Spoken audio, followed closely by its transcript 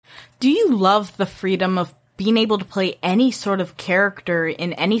Do you love the freedom of being able to play any sort of character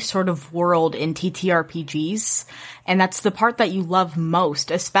in any sort of world in TTRPGs? And that's the part that you love most,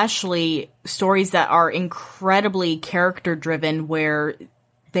 especially stories that are incredibly character-driven where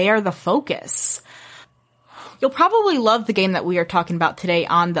they are the focus. You'll probably love the game that we are talking about today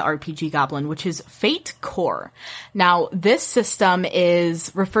on the RPG Goblin, which is Fate Core. Now, this system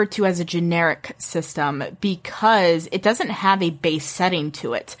is referred to as a generic system because it doesn't have a base setting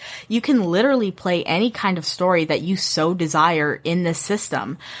to it. You can literally play any kind of story that you so desire in this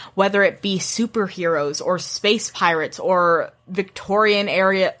system, whether it be superheroes or space pirates or Victorian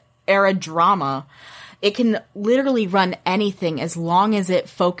era drama. It can literally run anything as long as it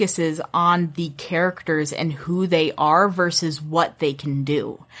focuses on the characters and who they are versus what they can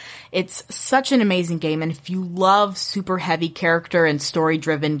do. It's such an amazing game, and if you love super heavy character and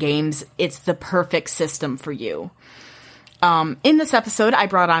story-driven games, it's the perfect system for you. In this episode, I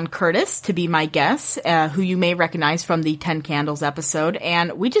brought on Curtis to be my guest, who you may recognize from the 10 Candles episode,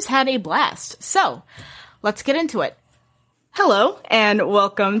 and we just had a blast. So, let's get into it. Hello, and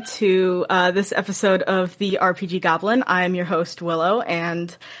welcome to this episode of the RPG Goblin. I am your host, Willow,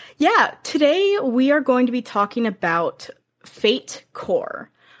 and today we are going to be talking about Fate Core,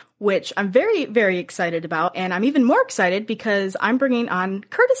 which I'm very, very excited about, and I'm even more excited because I'm bringing on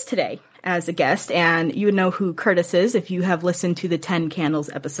Curtis today as a guest, and you know who Curtis is if you have listened to the 10 Candles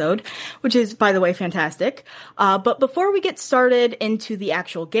episode, which is, by the way, fantastic. But before we get started into the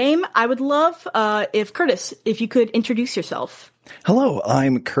actual game, I would love if you could introduce yourself. Hello,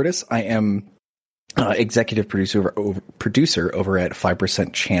 I'm Curtis. I am executive producer over at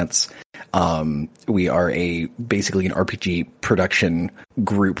 5% Chance. We are basically an RPG production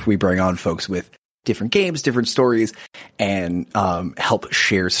group. We bring on folks with different games, different stories, and help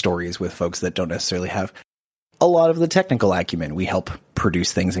share stories with folks that don't necessarily have a lot of the technical acumen. We help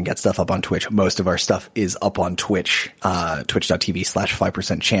produce things and get stuff up on Twitch. Most of our stuff is up on Twitch,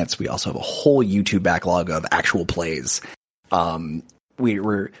 twitch.tv/5% Chance. We also have a whole YouTube backlog of actual plays.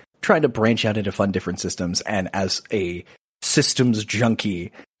 We're trying to branch out into fun different systems, and as a systems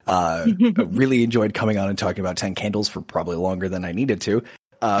junkie, really enjoyed coming on and talking about 10 Candles for probably longer than I needed to.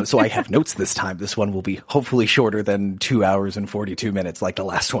 So I have notes this time. This one will be hopefully shorter than 2 hours and 42 minutes like the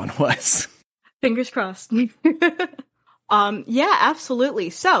last one was. Fingers crossed.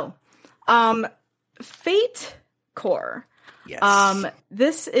 Absolutely. So, Fate Core. Yes.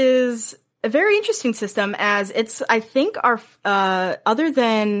 This is a very interesting system as it's, I think, other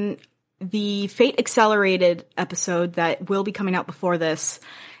than the Fate Accelerated episode that will be coming out before this,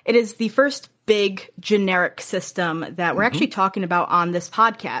 it is the first big generic system that we're actually talking about on this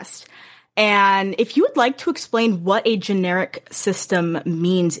podcast. And if you would like to explain what a generic system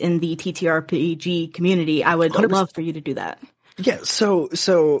means in the TTRPG community, I would 100%. Love for you to do that. Yeah, so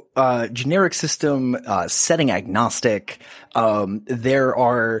generic system, setting agnostic, there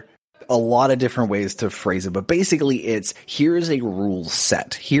are a lot of different ways to phrase it, but basically it's, here is a rule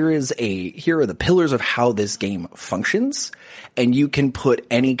set. Here are the pillars of how this game functions, and you can put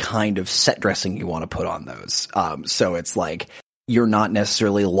any kind of set dressing you want to put on those. So it's like, you're not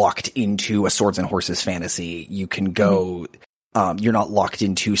necessarily locked into a swords and horses fantasy. You can go, you're not locked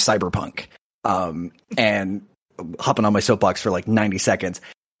into cyberpunk. And hopping on my soapbox for like 90 seconds,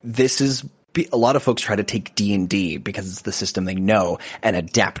 a lot of folks try to take D&D because it's the system they know and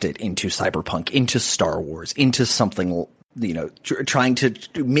adapt it into cyberpunk, into Star Wars, into something, trying to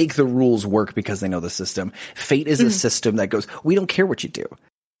make the rules work because they know the system. Fate is a system that goes, we don't care what you do,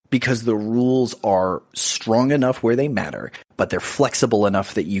 because the rules are strong enough where they matter, but they're flexible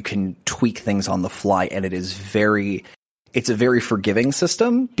enough that you can tweak things on the fly, and it's a very forgiving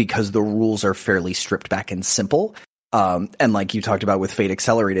system because the rules are fairly stripped back and simple. And like you talked about with Fate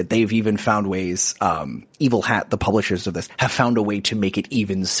Accelerated, they've even found ways, Evil Hat, the publishers of this, have found a way to make it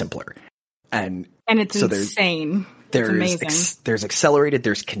even simpler. And it's so insane. It's amazing. There's Accelerated,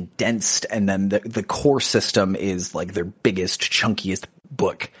 there's Condensed, and then the core system is like their biggest, chunkiest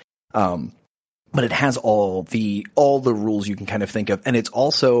book. But it has all the rules you can kind of think of. And it's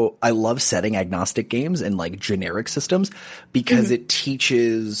also, I love setting agnostic games and like generic systems because it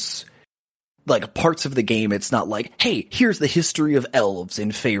teaches like parts of the game. It's not like, hey, here's the history of elves in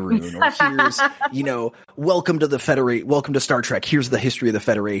Faerun, or here's, welcome to Star Trek. Here's the history of the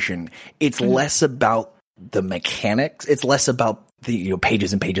Federation. It's less about the mechanics. It's less about the,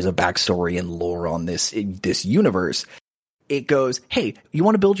 pages and pages of backstory and lore on this universe. It goes, hey, you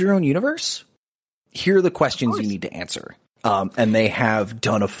want to build your own universe? Here are the questions you need to answer. And they have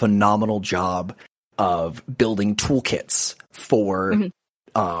done a phenomenal job of building toolkits for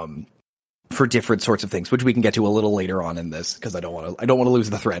for different sorts of things, which we can get to a little later on in this because I don't want to lose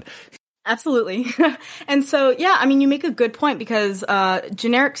the thread. Absolutely. And so, yeah, I mean, you make a good point because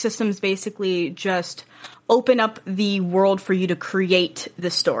generic systems basically just open up the world for you to create the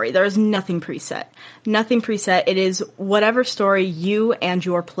story. There is nothing preset. It is whatever story you and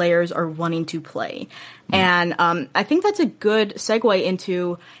your players are wanting to play. And I think that's a good segue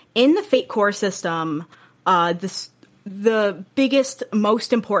into, in the Fate core system, the biggest,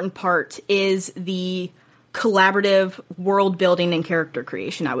 most important part is the collaborative world building and character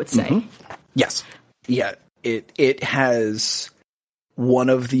creation, I would say. Mm-hmm. Yes. Yeah. It has one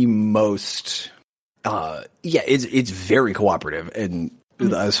of the most it's very cooperative, and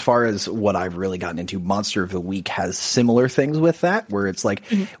as far as what I've really gotten into, Monster of the Week has similar things with that, where it's like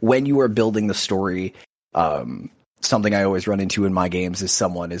when you are building the story, something I always run into in my games is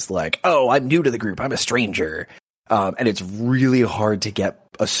someone is like, oh, I'm new to the group, I'm a stranger. And it's really hard to get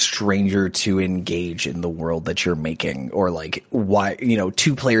a stranger to engage in the world that you're making, or like why,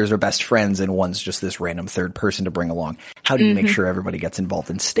 two players are best friends and one's just this random third person to bring along. How do you make sure everybody gets involved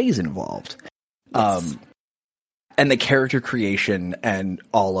and stays involved? Yes. And the character creation and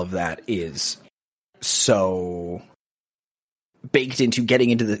all of that is so baked into getting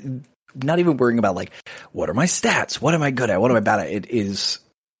into the, not even worrying about like, what are my stats? What am I good at? What am I bad at? It is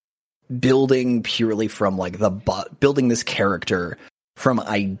building purely from like building this character from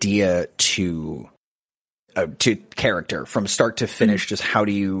idea to character from start to finish. Just how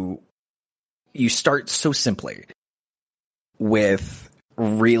do you start so simply with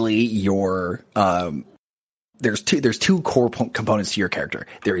really your there's two core components to your character.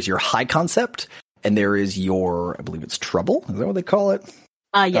 There is your high concept and there is your, I believe it's trouble. Is that what they call it?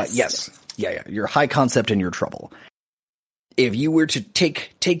 Yes. Yes. Yeah. Your high concept and your trouble. If you were to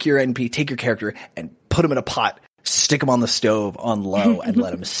take your NP, take your character and put him in a pot, stick him on the stove on low and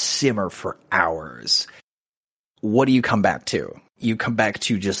let him simmer for hours, what do you come back to? You come back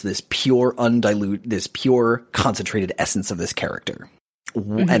to just this pure this pure concentrated essence of this character.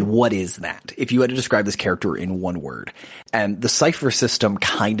 And what is that? If you had to describe this character in one word, and the Cypher system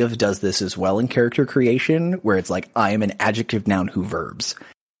kind of does this as well in character creation, where it's like, I am an adjective, noun, who verbs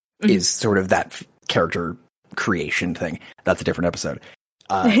is sort of that character creation thing. That's a different episode.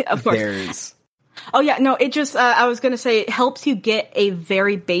 Of course. Oh yeah, no, it just, I was going to say, it helps you get a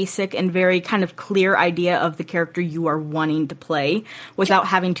very basic and very kind of clear idea of the character you are wanting to play without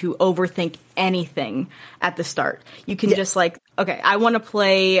having to overthink anything at the start. You can just like, okay, I want to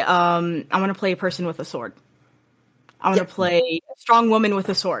play a person with a sword. I want to play a strong woman with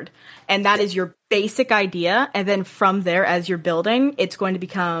a sword. And that is your basic idea. And then from there, as you're building, it's going to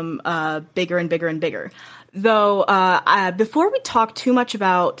become bigger and bigger and bigger. Though, before we talk too much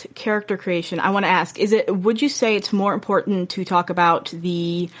about character creation, I want to ask, would you say it's more important to talk about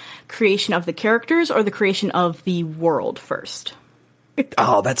the creation of the characters or the creation of the world first?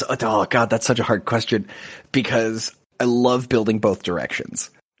 Oh God, that's such a hard question because I love building both directions.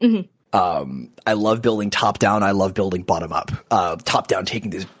 I love building top down. I love building bottom up. Top down,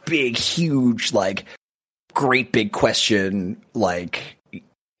 taking this big, huge, like great big question, like,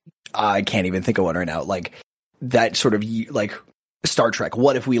 I can't even think of one right now. Like that sort of like Star Trek.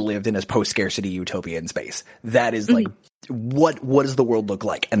 What if we lived in a post-scarcity utopia in space? That is like, what does the world look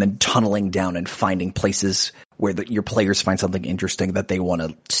like? And then tunneling down and finding places where your players find something interesting that they want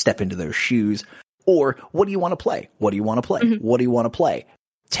to step into those shoes. Or what do you want to play? What do you want to play? What do you want to play?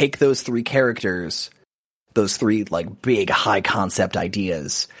 Take those three characters, those three like big high concept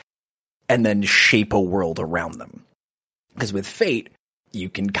ideas, and then shape a world around them. Because with Fate, you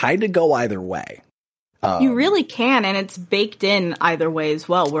can kind of go either way. You really can, and it's baked in either way as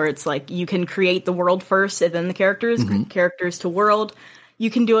well, where it's like you can create the world first and then the characters, characters to world.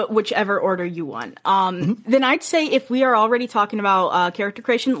 You can do it whichever order you want. Then I'd say if we are already talking about character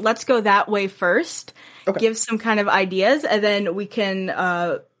creation, let's go that way first. Okay. Give some kind of ideas, and then we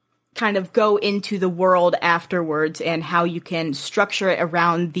can kind of go into the world afterwards and how you can structure it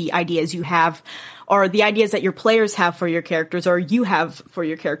around the ideas you have, or the ideas that your players have for your characters, or you have for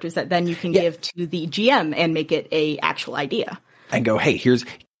your characters that then you can give to the GM and make it a actual idea. And go, hey, here's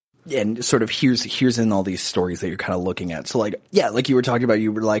in all these stories that you're kind of looking at. So like, yeah, like you were talking about,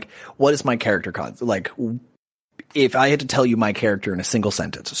 you were like, what is my character concept? Like, if I had to tell you my character in a single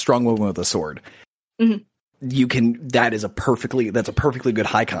sentence, a strong woman with a sword, that's a perfectly good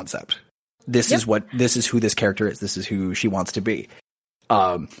high concept. This is who this character is. This is who she wants to be.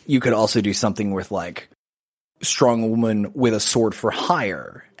 You could also do something with like strong woman with a sword for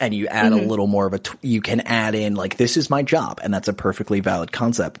hire, and you add a little more of you can add in like, this is my job. And that's a perfectly valid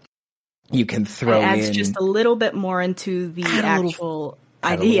concept. You can throw in just a little bit more into the actual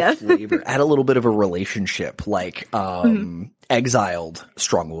idea. Flavor, add a little bit of a relationship, like exiled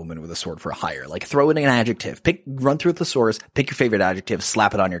strong woman with a sword for hire. Like throw in an adjective, run through the source, pick your favorite adjective,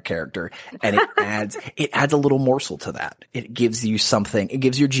 slap it on your character, and it adds a little morsel to that. It gives you something. It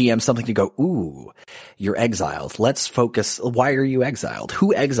gives your GM something to go, ooh, you're exiled. Let's focus. Why are you exiled?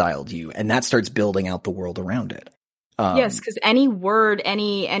 Who exiled you? And that starts building out the world around it. Yes, because any word,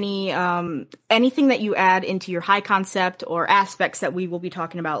 anything that you add into your high concept or aspects that we will be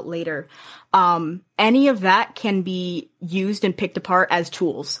talking about later, any of that can be used and picked apart as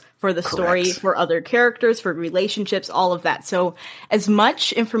tools for the story, for other characters, for relationships, all of that. So as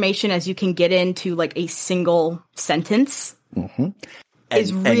much information as you can get into like a single sentence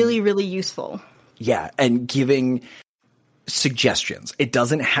is really, really useful. Yeah, and giving suggestions. It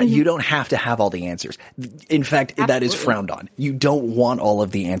doesn't you don't have to have all the answers. In fact, that is frowned on. You don't want all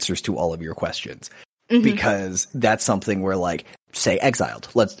of the answers to all of your questions because that's something where, like, say exiled.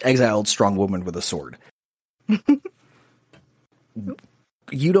 Exiled strong woman with a sword.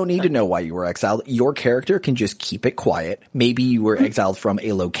 You don't need to know why you were exiled. Your character can just keep it quiet. Maybe you were exiled from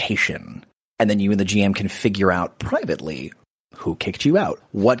a location, and then you and the GM can figure out privately who kicked you out,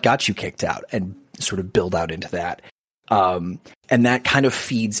 what got you kicked out, and sort of build out into that. And that kind of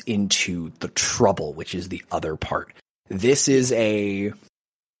feeds into the trouble, which is the other part. This is a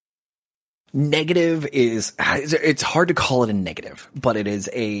negative it's hard to call it a negative, but it is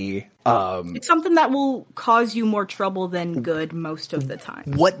a, it's something that will cause you more trouble than good most of the time.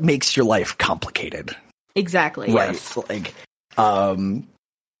 What makes your life complicated? Exactly. Right. Yes. Like,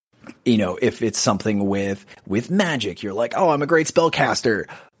 you know, if it's something with magic, you're like, oh, I'm a great spellcaster,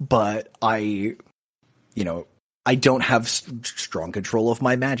 but I don't have strong control of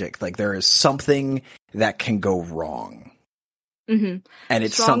my magic. Like, there is something that can go wrong. And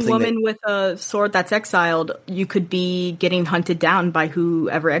it's strong something woman with a sword that's exiled. You could be getting hunted down by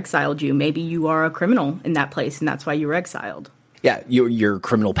whoever exiled you. Maybe you are a criminal in that place, and that's why you were exiled. Yeah, your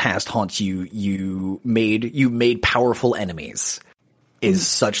criminal past haunts you. You made powerful enemies. Is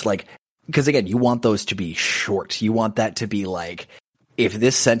such like, because again, you want those to be short. You want that to be like, if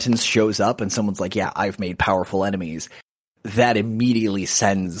this sentence shows up and someone's like, yeah, I've made powerful enemies, that immediately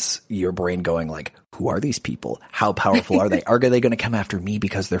sends your brain going like, who are these people? How powerful are they? Are they going to come after me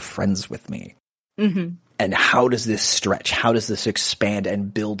because they're friends with me? And how does this stretch? How does this expand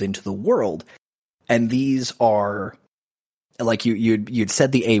and build into the world? And these are, like you'd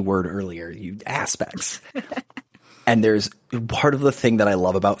said the A word earlier, aspects. And there's part of the thing that I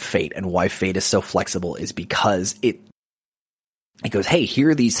love about Fate and why Fate is so flexible is because it goes, hey, here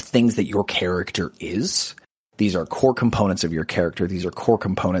are these things that your character is. These are core components of your character. These are core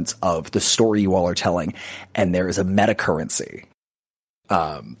components of the story you all are telling. And there is a meta currency.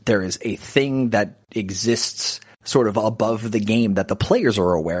 There is a thing that exists sort of above the game that the players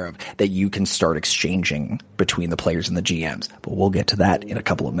are aware of that you can start exchanging between the players and the GMs. But we'll get to that in a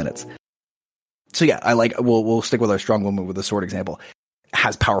couple of minutes. So yeah, we'll stick with our strong woman with the sword example.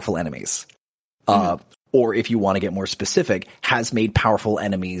 Has powerful enemies. Or if you want to get more specific, has made powerful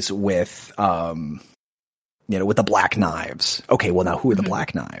enemies with, with the black knives. Okay, well now who are the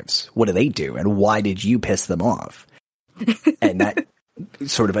black knives? What do they do? And why did you piss them off? And that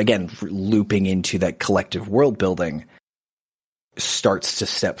sort of, again, looping into that collective world building starts to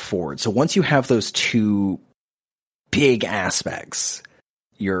step forward. So once you have those two big aspects,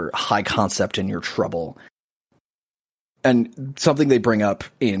 your high concept and your trouble, and something they bring up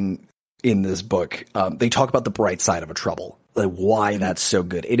in this book, they talk about the bright side of a trouble, like why that's so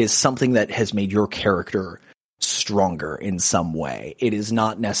good. It is something that has made your character stronger in some way. It is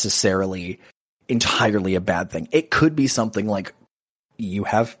not necessarily entirely a bad thing. It could be something like you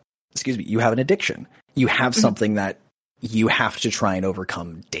have an addiction. You have something that you have to try and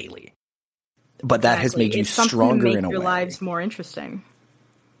overcome daily. But that has made you stronger in a way. Your lives more interesting.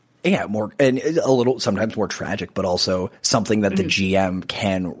 Yeah, more, and a little, sometimes more tragic, but also something that the GM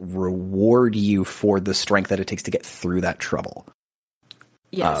can reward you for the strength that it takes to get through that trouble.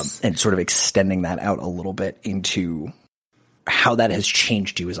 Yes. And sort of extending that out a little bit into how that has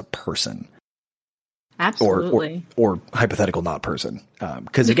changed you as a person. Absolutely. Or hypothetical not person.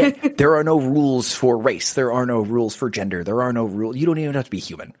 Because again, there are no rules for race. There are no rules for gender. There are no rules. You don't even have to be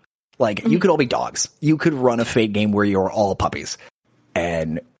human. Like, you could all be dogs. You could run a Fate game where you're all puppies.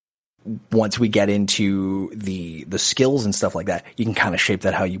 And once we get into the skills and stuff like that, you can kind of shape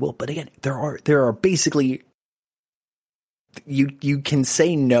that how you will. But again, there are basically, you can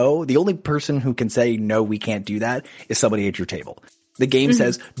say no. The only person who can say no, we can't do that, is somebody at your table. The game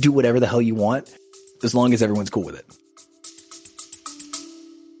says do whatever the hell you want, as long as everyone's cool with it.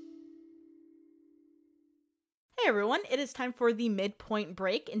 Hey everyone, it is time for the midpoint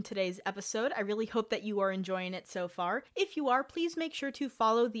break in today's episode. I really hope that you are enjoying it so far. If you are, please make sure to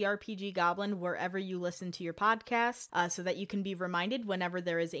follow the RPG Goblin wherever you listen to your podcast, so that you can be reminded whenever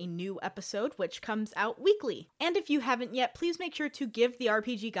there is a new episode, which comes out weekly. And if you haven't yet, please make sure to give the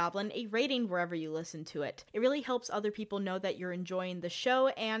RPG Goblin a rating wherever you listen to it. It really helps other people know that you're enjoying the show,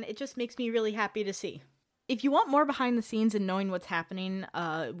 and it just makes me really happy to see. If you want more behind the scenes and knowing what's happening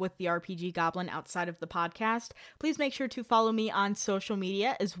with the RPG Goblin outside of the podcast, please make sure to follow me on social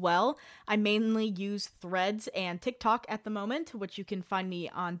media as well. I mainly use Threads and TikTok at the moment, which you can find me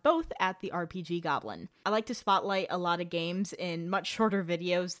on both at the RPG Goblin. I like to spotlight a lot of games in much shorter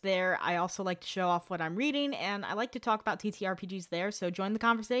videos there. I also like to show off what I'm reading, and I like to talk about TTRPGs there, so join the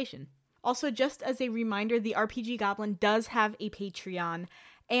conversation. Also, just as a reminder, the RPG Goblin does have a Patreon.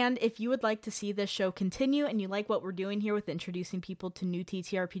 And if you would like to see this show continue and you like what we're doing here with introducing people to new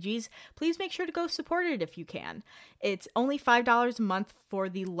TTRPGs, please make sure to go support it if you can. It's only $5 a month for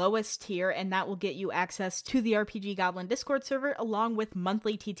the lowest tier, and that will get you access to the RPG Goblin Discord server along with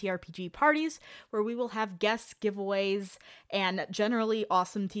monthly TTRPG parties where we will have guests, giveaways, and generally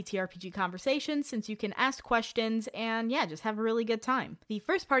awesome TTRPG conversations since you can ask questions and just have a really good time. The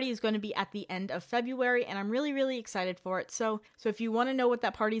first party is going to be at the end of February, and I'm really, really excited for it. So if you want to know what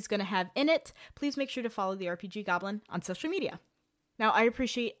that party is going to have in it, please make sure to follow the RPG Goblin on social media. Now, I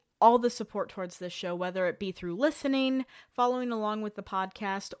appreciate all the support towards this show, whether it be through listening, following along with the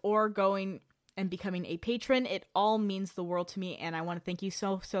podcast, or going and becoming a patron. It all means the world to me, and I want to thank you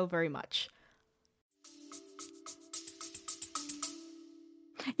so very much.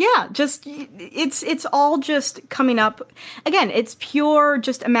 Yeah, just it's all just coming up. Again, it's pure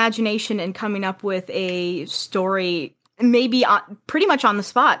just imagination and coming up with a story, maybe pretty much on the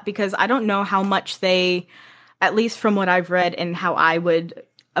spot, because I don't know how much they, at least from what I've read and how I would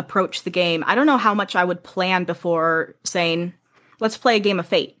approach the game, I don't know how much I would plan before saying, let's play a game of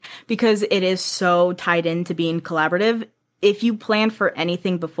Fate, because it is so tied into being collaborative. If you plan for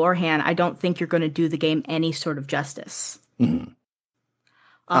anything beforehand, I don't think you're going to do the game any sort of justice. Mm-hmm.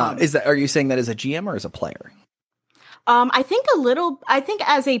 Are you saying that as a GM or as a player? I think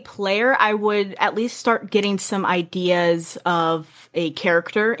as a player, I would at least start getting some ideas of a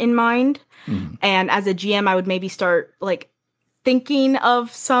character in mind. Mm. And as a GM, I would maybe start thinking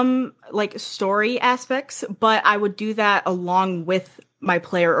of some story aspects, but I would do that along with my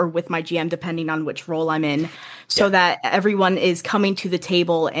player or with my GM, depending on which role I'm in, so that everyone is coming to the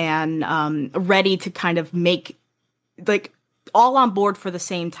table and ready to kind of make all on board for the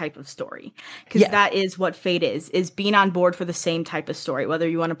same type of story. Because that is what Fate is being on board for the same type of story. Whether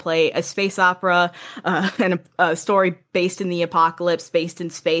you want to play a space opera and a story based in the apocalypse, based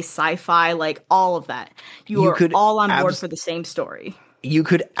in space, sci-fi, all of that. You are all on board for the same story. You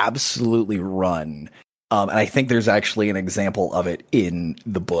could absolutely run. And I think there's actually an example of it in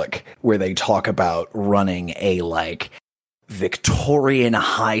the book where they talk about running a Victorian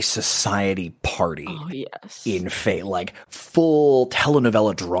high society party in Fate, full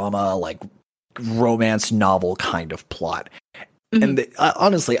telenovela drama, romance novel kind of plot. Mm-hmm. And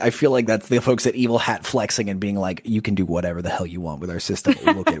honestly, I feel like that's the folks at Evil Hat flexing and being like, you can do whatever the hell you want with our system.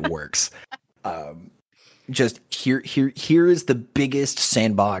 Look, it works. Just here is the biggest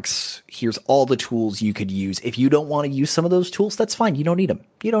sandbox. Here's all the tools you could use. If you don't want to use some of those tools, that's fine. You don't need them.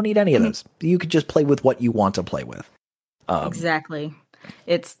 You don't need any of those. You could just play with what you want to play with. Exactly.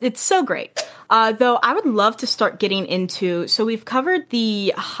 It's so great. Though I would love to start getting into, so we've covered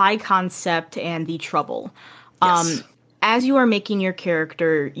the high concept and the trouble. Yes. As you are making your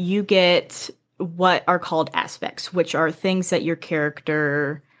character, you get what are called aspects, which are things that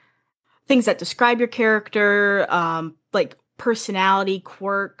describe your character, personality,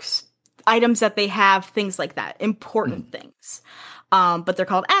 quirks, items that they have, things like that, important things. But they're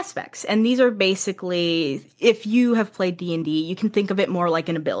called aspects. And these are basically, if you have played D&D, you can think of it more like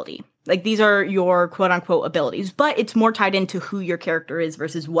an ability. These are your quote unquote abilities, but it's more tied into who your character is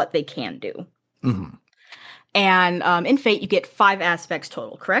versus what they can do. Mm-hmm. And in Fate, you get 5 aspects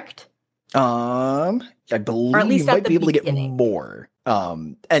total, correct? I believe you might be able to get more.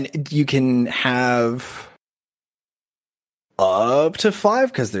 And you can have up to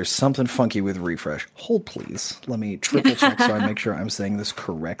 5 because there's something funky with refresh. Hold please. Let me triple check so I make sure I'm saying this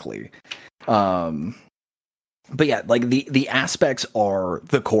correctly. But yeah, the aspects are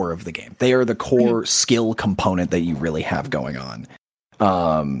the core of the game. They are the core skill component that you really have going on.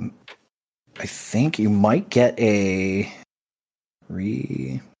 I think you might get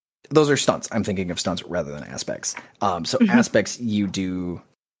those are stunts. I'm thinking of stunts rather than aspects. So aspects you do.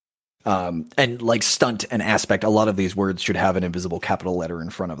 And stunt and aspect, a lot of these words should have an invisible capital letter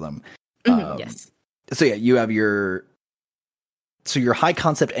in front of them. Yes. So yeah, you have your So your high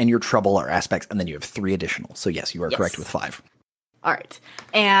concept and your trouble are aspects, and then you have 3 additional. So yes, you are correct with 5. All right.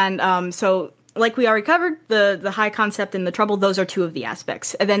 And so like we already covered, the high concept and the trouble, those are 2 of the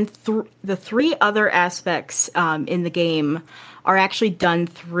aspects. And then the 3 other aspects in the game are actually done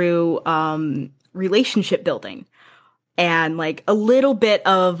through relationship building and like a little bit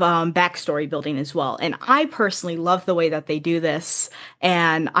of backstory building as well. And I personally love the way that they do this.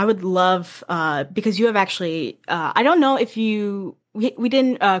 And I would love, because you have actually, I don't know if we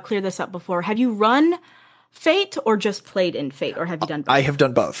didn't clear this up before. Have you run Fate or just played in Fate, or have you done both? I have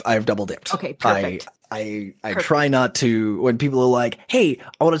done both. I have double dipped. Okay, perfect. I try not to, when people are like, hey,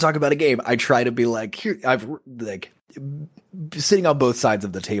 I want to talk about a game, I try to be like, here, I've like sitting on both sides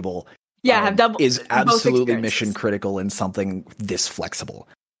of the table. Yeah, have double is absolutely mission critical in something this flexible.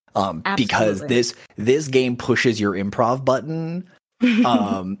 Because this game pushes your improv button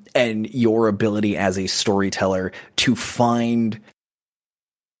and your ability as a storyteller to find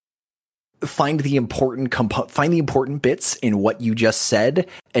the important bits in what you just said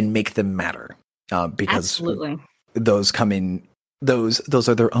and make them matter. Because absolutely. Those come in, those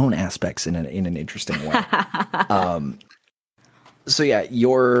are their own aspects in an interesting way. So yeah,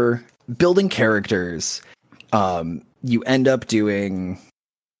 you're building characters. You end up doing,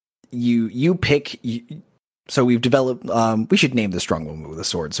 you pick. So we've developed. We should name the strong woman with a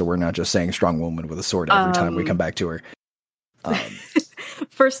sword, so we're not just saying strong woman with a sword every time we come back to her.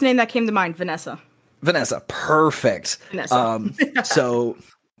 First name that came to mind, Vanessa. Vanessa, perfect. Vanessa. So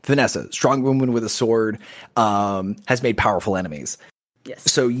Vanessa, strong woman with a sword, has made powerful enemies. Yes.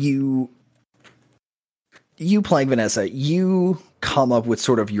 So you playing Vanessa, you come up with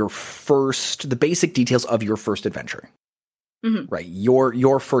sort of the basic details of your first adventure. Mm-hmm. Right?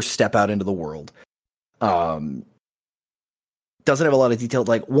 Your first step out into the world. Doesn't have a lot of detail,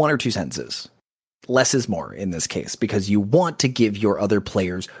 like 1 or 2 sentences. Less is more in this case, because you want to give your other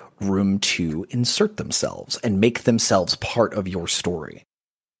players room to insert themselves and make themselves part of your story.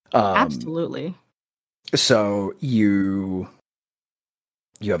 Absolutely. So you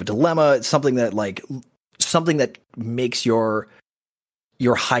have a dilemma, something that makes your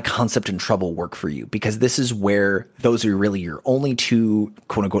high concept and trouble work for you, because this is where those are really your only 2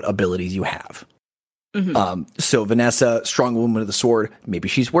 quote unquote abilities you have. Mm-hmm. So Vanessa, strong woman with a sword, maybe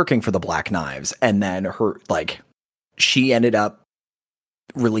she's working for the Black Knives, and then she ended up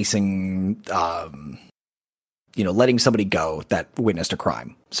releasing, letting somebody go that witnessed a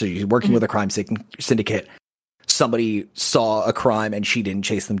crime. So she's working with a crime syndicate. Somebody saw a crime and she didn't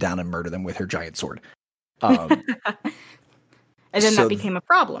chase them down and murder them with her giant sword. And then that became a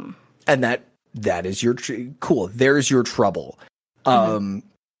problem. And that is your cool. There's your trouble. And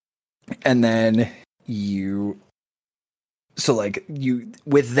then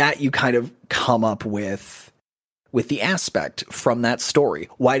with that, you kind of come up with the aspect from that story.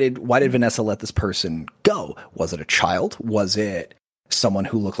 Why did Vanessa let this person go? Was it a child? Was it someone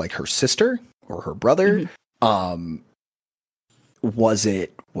who looked like her sister or her brother? Was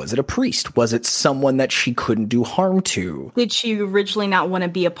it a priest? Was it someone that she couldn't do harm to? Did she originally not want to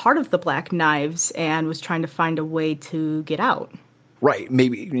be a part of the Black Knives and was trying to find a way to get out? Right.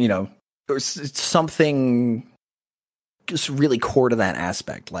 Maybe, it's something just really core to that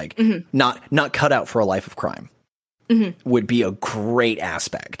aspect. Like not cut out for a life of crime would be a great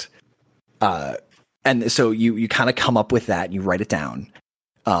aspect. And so you kind of come up with that, you write it down.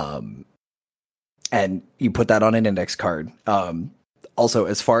 And you put that on an index card. Also,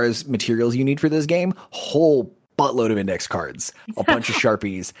 as far as materials you need for this game, whole buttload of index cards, a bunch of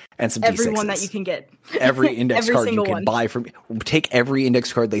Sharpies, and some every D6s. one that you can get. Every index every card you can one. buy from. Take every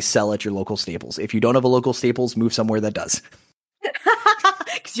index card they sell at your local Staples. If you don't have a local Staples, move somewhere that does.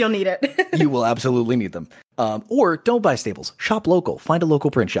 Because you'll need it. You will absolutely need them. Or don't buy Staples. Shop local. Find a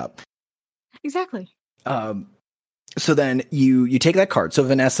local print shop. Exactly. So then you take that card. So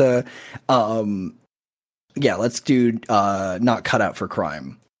Vanessa, let's do not cut out for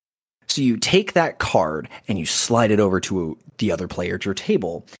crime. So you take that card and you slide it over to the other player at your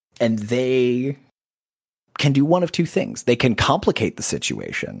table, and they can do one of 2 things. They can complicate the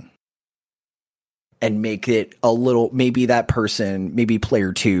situation and make it a little, maybe that person, maybe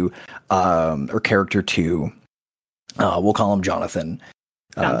player 2 or character 2, we'll call him Jonathan.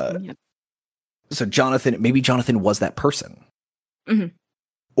 So maybe Jonathan was that person.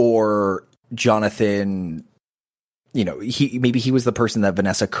 Or Jonathan, he was the person that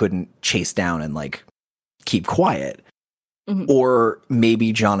Vanessa couldn't chase down and keep quiet. Or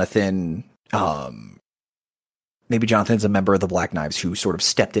maybe Jonathan's a member of the Black Knives who sort of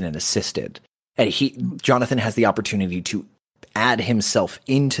stepped in and assisted. And Jonathan has the opportunity to add himself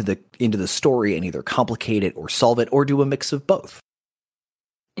into the story and either complicate it or solve it or do a mix of both.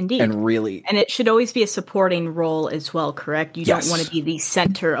 Indeed. And really, and it should always be a supporting role as well, correct? You Yes. don't want to be the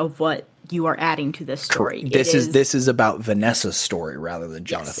center of what you are adding to this story. this is about Vanessa's story rather than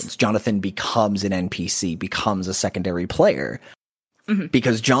Jonathan's. Yes. Jonathan becomes an NPC, becomes a secondary player.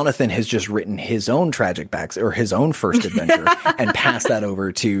 Because Jonathan has just written his own tragic backs or his own first adventure and passed that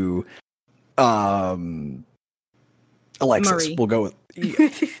over to Alexis. Marie. We'll go with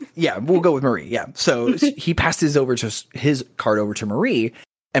we'll go with Marie. Yeah. So he passed his card over to Marie,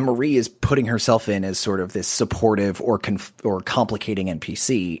 and Marie is putting herself in as sort of this supportive or complicating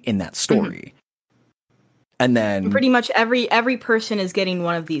NPC in that story. And then pretty much every person is getting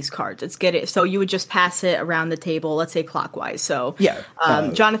one of these cards. So you would just pass it around the table, let's say clockwise. So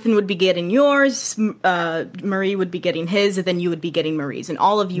Jonathan would be getting yours, Marie would be getting his, and then you would be getting Marie's, and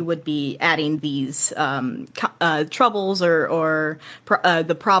all of you would be adding these troubles or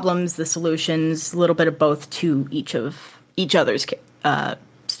the problems, the solutions, a little bit of both to each other's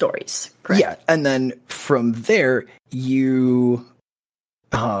stories. Correct? Yeah, and then from there you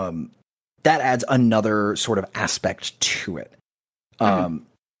that adds another sort of aspect to it.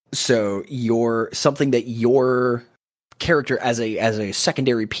 So something that your character as a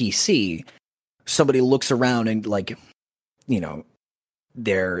secondary PC, somebody looks around and like,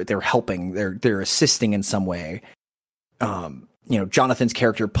 they're helping, they're assisting in some way. Jonathan's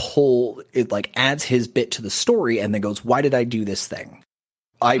character adds his bit to the story and then goes, why did I do this thing?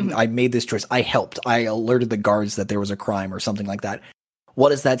 I made this choice. I helped. I alerted the guards that there was a crime or something like that.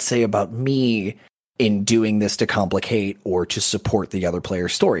 What does that say about me in doing this to complicate or to support the other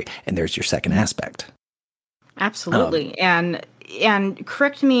player's story? And there's your second aspect. Absolutely. And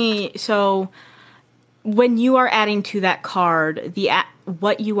correct me. So when you are adding to that card,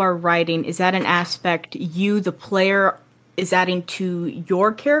 what you are writing, is that an aspect you, the player, is adding to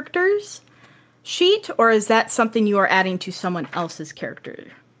your character's sheet, or is that something you are adding to someone else's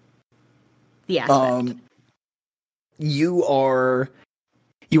character? The aspect. You are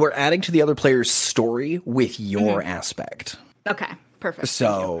adding to the other player's story with your aspect. Okay, perfect.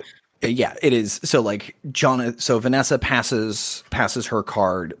 So, yeah, it is. So, like, so Vanessa passes her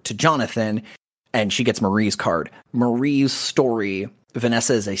card to Jonathan, and she gets Marie's card. Marie's story,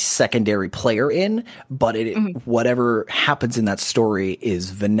 Vanessa is a secondary player in, but whatever happens in that story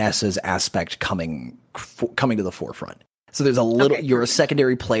is Vanessa's aspect coming to the forefront. So there's a little, you're a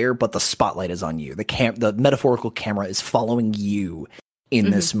secondary player, but the spotlight is on you. The metaphorical camera is following you in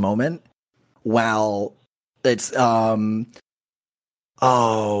this moment, while it's oh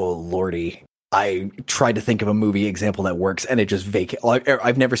lordy, I tried to think of a movie example that works, and it just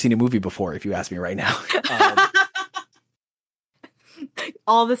I've never seen a movie before. If you ask me right now,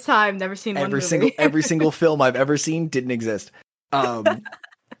 all this time, never seen one movie. Every single film I've ever seen didn't exist.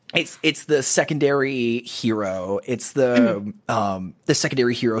 It's the secondary hero. It's the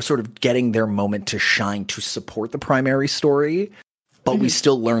secondary hero sort of getting their moment to shine to support the primary story. But we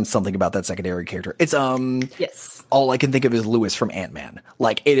still learn something about that secondary character. It's yes. All I can think of is Lewis from Ant-Man.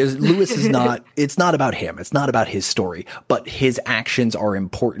 Like Lewis is not. It's not about him. It's not about his story. But his actions are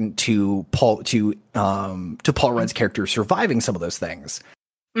important to Paul Rudd's character surviving some of those things,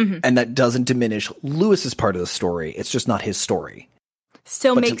 and that doesn't diminish Lewis's part of the story. It's just not his story.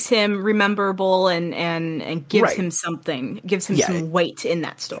 Still makes him rememberable and gives him something, gives him some weight in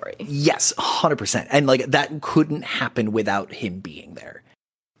that story. Yes, 100%. And like that couldn't happen without him being there.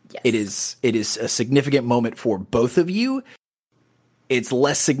 Yes. It is a significant moment for both of you. It's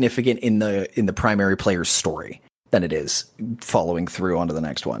less significant in the primary player's story than it is following through onto the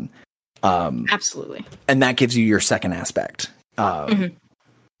next one. Absolutely. And that gives you your second aspect. And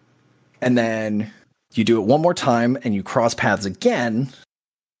then you do it one more time and you cross paths again.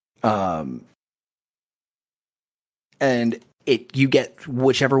 And you get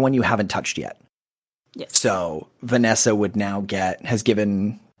whichever one you haven't touched yet. Yes. So Vanessa would now has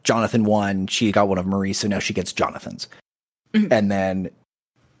given Jonathan one. She got one of Marie, so now she gets Jonathan's. And then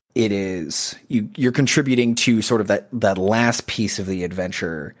it is you're contributing to sort of that last piece of the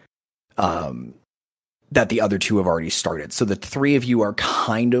adventure that the other two have already started. So the three of you are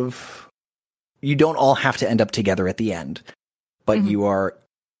kind of, you don't all have to end up together at the end, but you are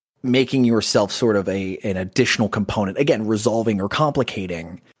making yourself sort of an additional component, again, resolving or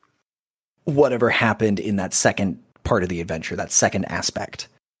complicating whatever happened in that second part of the adventure, that second aspect.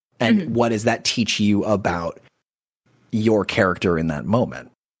 And what does that teach you about your character in that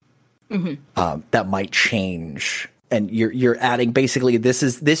moment? That might change. And you're adding, basically, this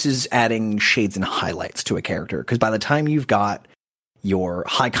is adding shades and highlights to a character. Because by the time you've got your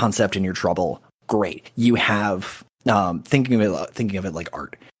high concept and your trouble, great. You have thinking of it like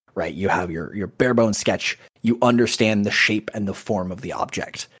art, right? You have your bare bones sketch. You understand the shape and the form of the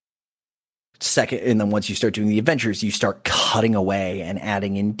object. Second, and then once you start doing the adventures, you start cutting away and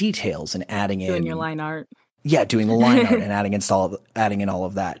adding in details and doing your line art. Yeah, doing the line art and adding in all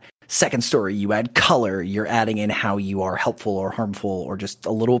of that. Second story, you add color. You're adding in how you are helpful or harmful or just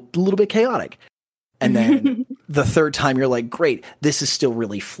a little bit chaotic. And then the third time, you're like, great, this is still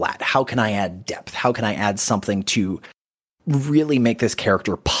really flat. How can I add depth? How can I add something to really make this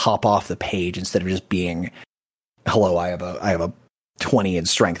character pop off the page instead of just being, hello, I have a 20 in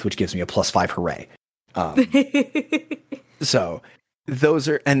strength, which gives me a +5 hooray. So those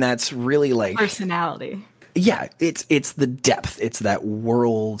are, and that's really like personality. Yeah, it's the depth. It's that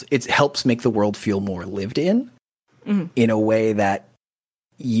world. It helps make the world feel more lived in a way that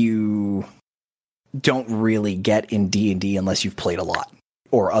you don't really get in D&D unless you've played a lot,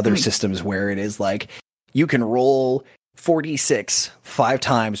 or other systems where it is like you can roll 4d6 5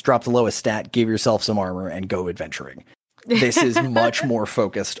 times, drop the lowest stat, give yourself some armor, and go adventuring. This is much more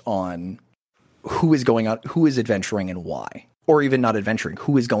focused on who is going out, who is adventuring, and why. Or even not adventuring,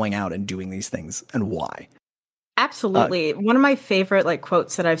 who is going out and doing these things and why. Absolutely. One of my favorite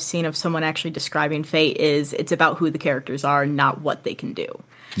quotes that I've seen of someone actually describing Fate is, it's about who the characters are, not what they can do.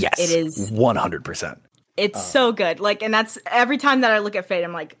 Yes, it is 100%. It's so good. And that's every time that I look at Fate,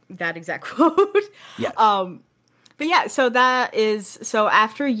 I'm like, that exact quote. Yeah. But yeah, so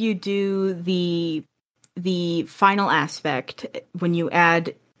after you do the final aspect, when you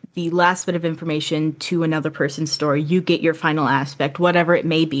add the last bit of information to another person's story, you get your final aspect, whatever it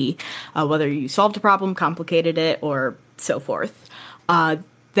may be, whether you solved a problem, complicated it, or so forth.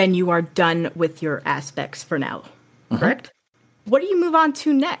 Then you are done with your aspects for now, correct? What do you move on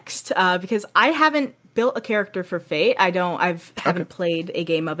to next? Because I haven't built a character for Fate. I haven't played a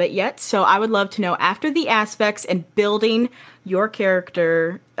game of it yet. So I would love to know, after the aspects and building your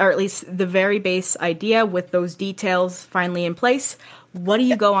character, or at least the very base idea with those details finally in place, what do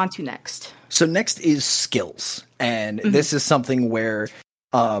you go on to next? So next is skills. And this is something where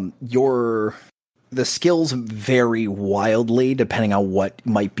the skills vary wildly depending on what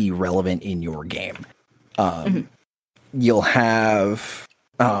might be relevant in your game. You'll have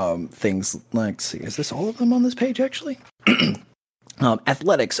things like, let's see, is this all of them on this page actually?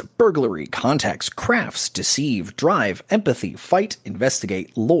 Athletics, burglary, contacts, crafts, deceive, drive, empathy, fight,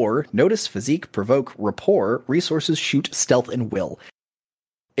 investigate, lore, notice, physique, provoke, rapport, resources, shoot, stealth, and will.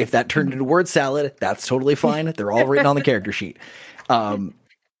 If that turned into word salad, that's totally fine. They're all written on the character sheet.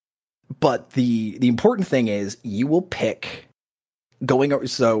 But the important thing is you will pick going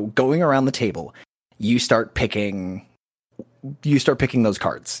around the table. You start picking those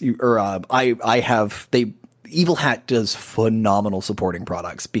cards. Evil Hat does phenomenal supporting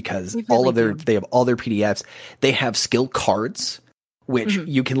products because they have all their PDFs. They have skill cards, which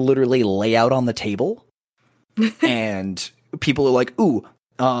you can literally lay out on the table, and people are like, ooh,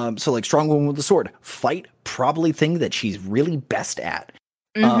 so like strong woman with the sword, fight, probably thing that she's really best at.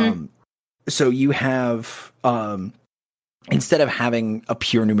 So you have, instead of having a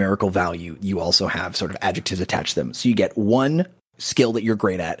pure numerical value, you also have sort of adjectives attached to them. So you get 1 skill that you're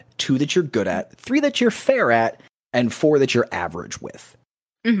great at, 2 that you're good at, 3 that you're fair at, and 4 that you're average with.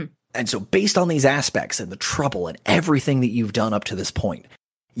 And so based on these aspects and the trouble and everything that you've done up to this point,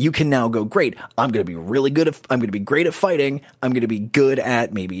 you can now go, great, I'm going to be great at fighting. I'm going to be good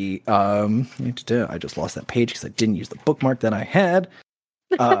at maybe, I just lost that page because I didn't use the bookmark that I had.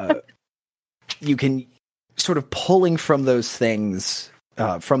 You can sort of pulling from those things,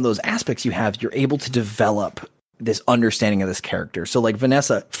 from those aspects you have, you're able to develop this understanding of this character. So like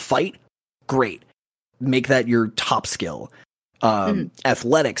Vanessa, fight, great. Make that your top skill.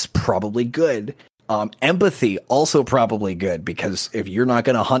 Athletics, probably good. Empathy, also probably good, because if you're not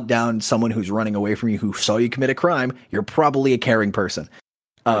going to hunt down someone who's running away from you who saw you commit a crime, you're probably a caring person.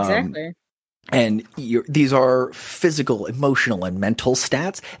 Exactly. And these are physical, emotional, and mental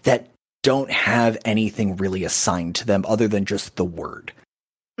stats that don't have anything really assigned to them other than just the word.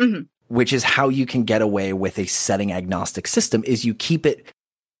 Which is how you can get away with a setting agnostic system, is you keep it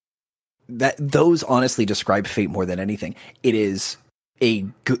that those honestly describe Fate more than anything. It's a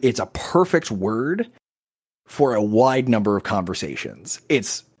perfect word for a wide number of conversations.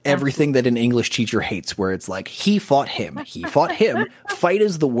 It's everything that an English teacher hates, where it's like, he fought him. Fight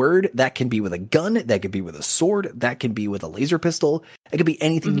is the word. That can be with a gun. That could be with a sword. That can be with a laser pistol. It could be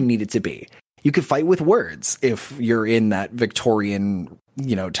anything you need it to be. You could fight with words if you're in that Victorian,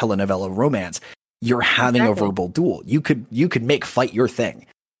 telenovela romance. You're having a verbal duel. You could make fight your thing.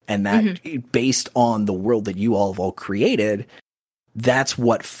 And that, based on the world that you all have created, that's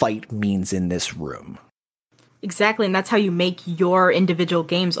what fight means in this room. Exactly, and that's how you make your individual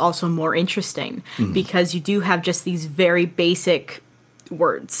games also more interesting, because you do have just these very basic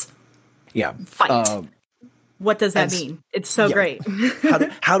words. Yeah. Fight. What does that mean? It's so great.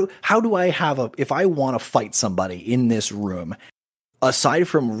 how do I have if I want to fight somebody in this room, aside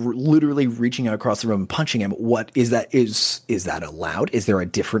from literally reaching out across the room and punching him, what is that? Is that allowed? Is there a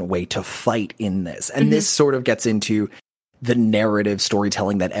different way to fight in this? And this sort of gets into the narrative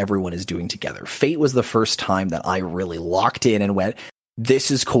storytelling that everyone is doing together. Fate was the first time that I really locked in and went,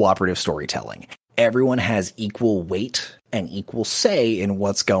 this is cooperative storytelling. Everyone has equal weight and equal say in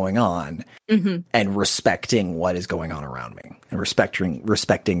what's going on, and respecting what is going on around me, and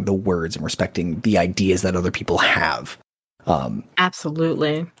respecting the words and respecting the ideas that other people have.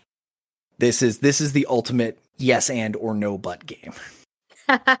 Absolutely. This is the ultimate yes and or no but game.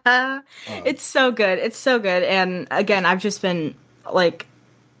 It's so good. It's so good. And again, I've just been like,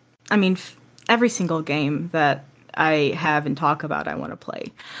 I mean, every single game that I have and talk about, I want to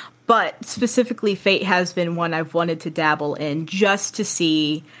play. But specifically, Fate has been one I've wanted to dabble in just to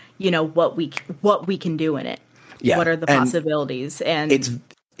see, what we can do in it. Yeah, what are the possibilities? And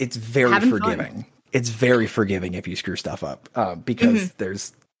it's very forgiving. Fun. It's very forgiving if you screw stuff up, because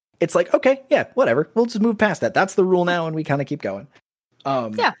it's like, okay, yeah, whatever. We'll just move past that. That's the rule now, and we kind of keep going.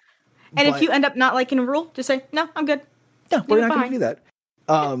 Yeah. And if you end up not liking a rule, just say, no, I'm good. No, we're not going to do that.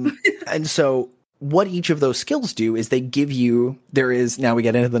 And so what each of those skills do is they give you, now we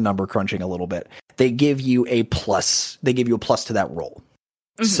get into the number crunching a little bit. They give you a plus to that roll.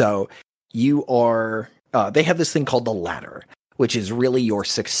 So you are, they have this thing called the ladder, which is really your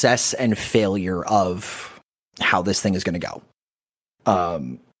success and failure of how this thing is going to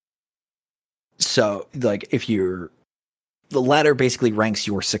go. So like the ladder basically ranks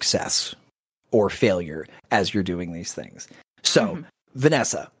your success or failure as you're doing these things. So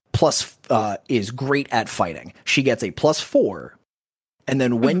Vanessa is great at fighting. She gets a +4. And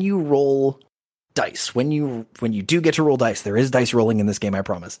then when you roll dice, when you do get to roll dice, there is dice rolling in this game, I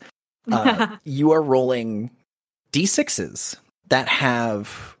promise. You are rolling D6s that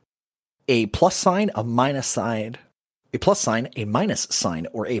have a plus sign, a minus sign, a plus sign, a minus sign,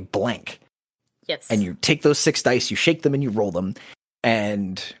 or a blank. Yes. And you take those 6 dice, you shake them, and you roll them.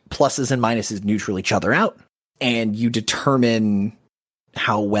 And pluses and minuses neutral each other out. And you determine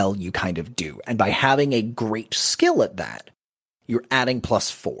how well you kind of do. And by having a great skill at that, you're adding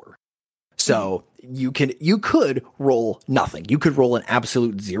 +4. So you could roll nothing. You could roll an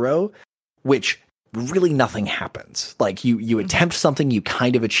absolute 0, which really nothing happens. Like you attempt something, you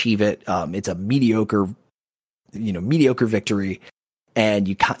kind of achieve it. It's a mediocre victory, and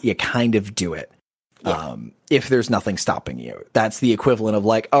you kind of do it. Yeah. If there's nothing stopping you, that's the equivalent of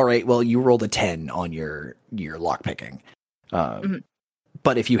like, all right, well, you rolled a 10 on your lockpicking.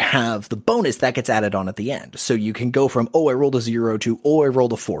 But if you have the bonus, that gets added on at the end. So you can go from, I rolled a 0 to, I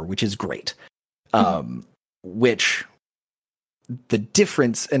rolled a 4, which is great. Which the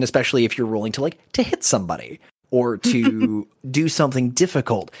difference, and especially if you're rolling to hit somebody or to do something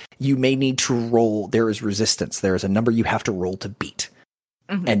difficult, you may need to roll. There is resistance. There is a number you have to roll to beat.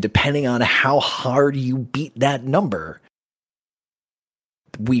 And depending on how hard you beat that number,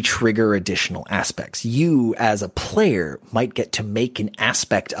 we trigger additional aspects. You, as a player, might get to make an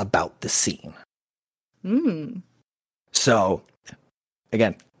aspect about the scene. So,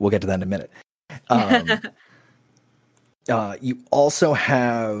 again, we'll get to that in a minute. You also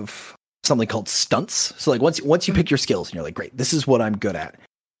have something called stunts. So, like, once you pick your skills, and you're like, great, this is what I'm good at.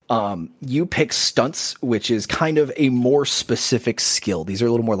 You pick stunts, which is kind of a more specific skill. These are a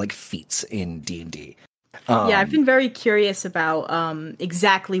little more like feats in D&D. I've been very curious about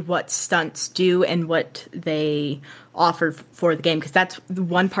exactly what stunts do and what they offer for the game, because that's the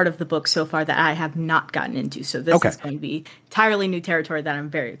one part of the book so far that I have not gotten into. So this is going to be entirely new territory that I'm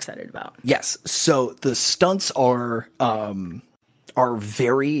very excited about. Yes. So the stunts are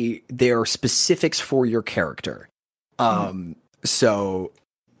specifics for your character. So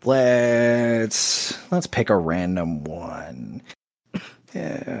let's pick a random one.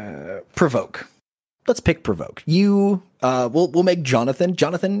 Provoke. Let's pick provoke. We'll make Jonathan.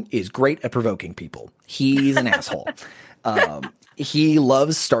 Jonathan is great at provoking people. He's an asshole. He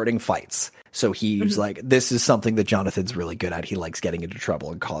loves starting fights. So he's like, this is something that Jonathan's really good at. He likes getting into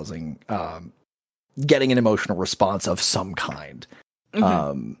trouble and causing, getting an emotional response of some kind.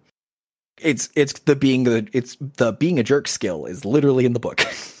 It's the being a jerk skill is literally in the book.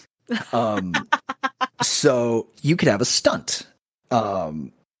 So you could have a stunt.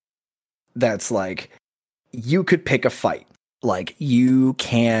 That's like, you could pick a fight. Like, you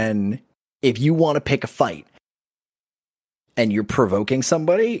can, if you want to pick a fight and you're provoking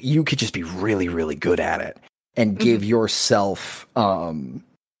somebody, you could just be really, really good at it. and give yourself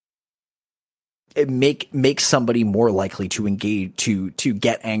make somebody more likely to engage, to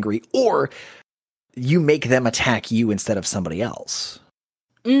get angry, or you make them attack you instead of somebody else.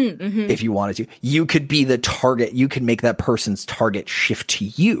 If you wanted to, you could be the target. You could make that person's target shift to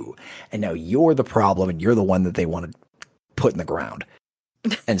you, and now you're the problem, and you're the one that they want to put in the ground.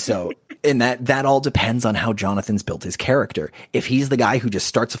 And so, and that all depends on how Jonathan's built his character. If he's the guy who just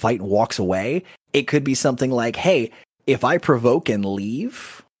starts a fight and walks away, it could be something like, "Hey, if I provoke and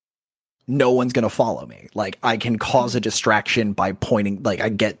leave, no one's going to follow me. Like, I can cause a distraction by pointing, like I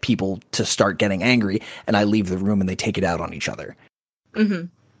get people to start getting angry, and I leave the room and they take it out on each other."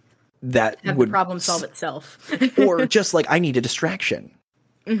 That have would the problem solve itself. Or just like, I need a distraction.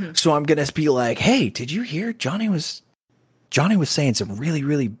 So I'm going to be like, "Hey, did you hear Johnny was saying some really,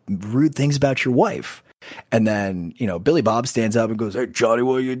 really rude things about your wife?" And then, Billy Bob stands up and goes, "Hey, Johnny,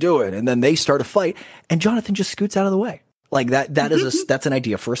 what are you doing?" And then they start a fight, and Jonathan just scoots out of the way. Like that is that's an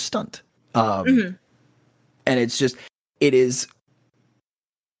idea for a stunt. And it is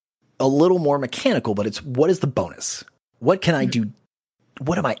a little more mechanical, but it's, what is the bonus? What can I do?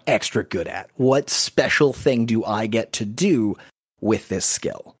 What am I extra good at? What special thing do I get to do with this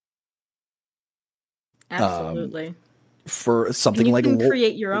skill? Absolutely. For something you like can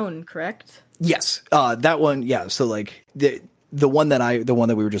create your own, correct? Yes. That one. Yeah. So like the one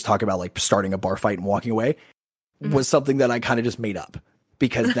that we were just talking about, like starting a bar fight and walking away, was something that I kind of just made up,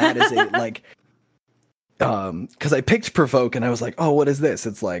 because that is a like, because I picked provoke and I was like, "Oh, what is this?"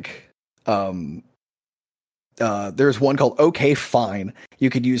 It's like, there's one called "Okay, Fine." You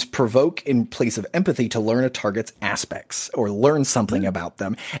could use provoke in place of empathy to learn a target's aspects or learn something about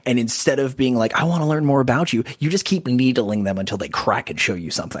them. And instead of being like, "I want to learn more about you," you just keep needling them until they crack and show you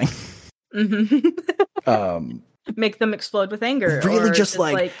something. Make them explode with anger. Really, just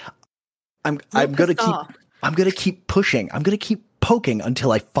like I'm gonna keep pushing. I'm gonna keep poking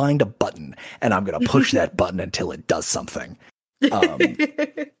until I find a button, and I'm gonna push that button until it does something.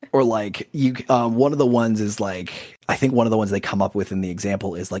 Or like one of the ones is like, I think one of the ones they come up with in the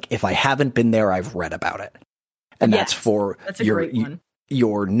example is like, "If I haven't been there, I've read about it." And that's for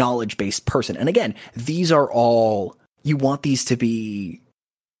your knowledge-based person. And again, these are all, you want these to be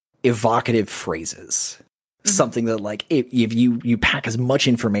evocative phrases. Something that like, if you pack as much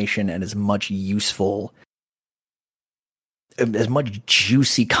information and as much useful, as much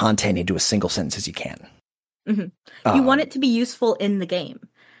juicy content into a single sentence as you can. You want it to be useful in the game.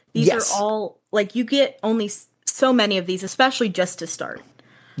 These are all, like, you get only so many of these, especially just to start.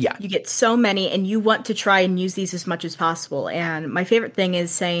 Yeah. You get so many, and you want to try and use these as much as possible. And my favorite thing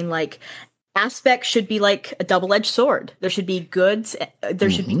is saying, like, aspects should be like a double-edged sword. There should be goods, there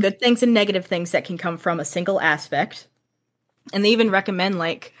should be good things and negative things that can come from a single aspect. And they even recommend,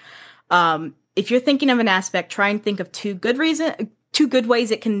 like, if you're thinking of an aspect, try and think of two good ways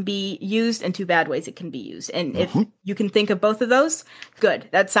it can be used and two bad ways it can be used. And if you can think of both of those, good.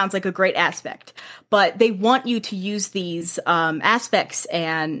 That sounds like a great aspect. But they want you to use these aspects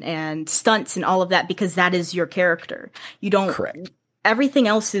and stunts and all of that, because that is your character. You don't. Correct. Everything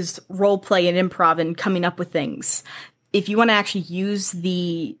else is role play and improv and coming up with things. If you want to actually use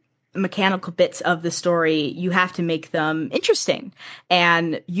the mechanical bits of the story, you have to make them interesting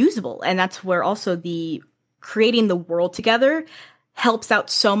and usable. And that's where also the creating the world together helps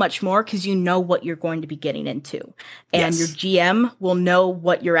out so much more, because you know what you're going to be getting into. And your GM will know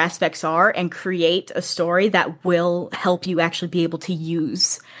what your aspects are and create a story that will help you actually be able to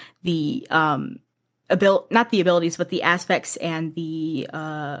use the not the abilities, but the aspects and the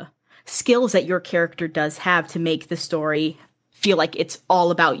skills that your character does have to make the story feel like it's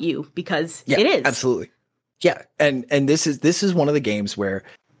all about you, because it is. Absolutely. Yeah. And this is one of the games where,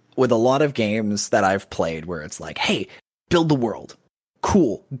 with a lot of games that I've played, where it's like, "Hey, build the world.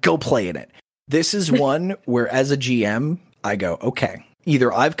 Cool. Go play in it." This is one where, as a GM, I go, okay,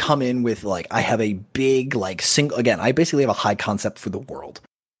 either I've come in with like, I have a big, like, I basically have a high concept for the world.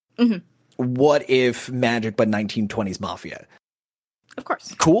 What if Magic, but 1920s Mafia? Of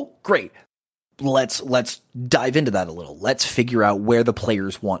course. Cool. Great. Let's dive into that a little. Let's figure out where the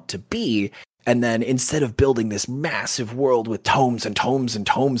players want to be. And then, instead of building this massive world with tomes and tomes and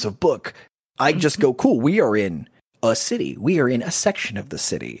tomes of book, I just go, cool, we are in a city. We are in a section of the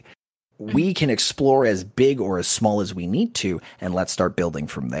city. We can explore as big or as small as we need to, and let's start building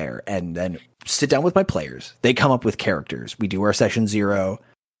from there. And then sit down with my players. They come up with characters. We do our session zero,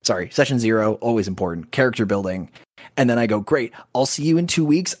 always important, character building. And then I go, great, I'll see you in 2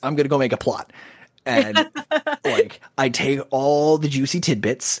 weeks. I'm going to go make a plot. And like, I take all the juicy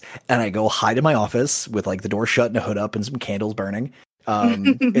tidbits and I go hide in my office with like the door shut and a hood up and some candles burning.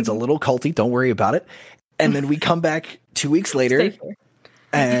 It's a little culty. Don't worry about it. And then we come back 2 weeks later,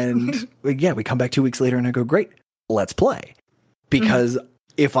 and we come back 2 weeks later, and I go, great, let's play. Because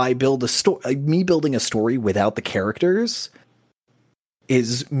if I build a story, me building a story without the characters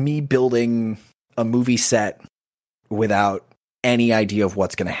is me building a movie set without any idea of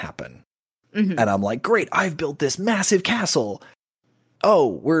what's going to happen. And I'm like, great, I've built this massive castle. Oh,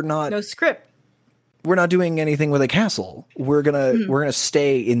 we're not no script. We're not doing anything with a castle. We're gonna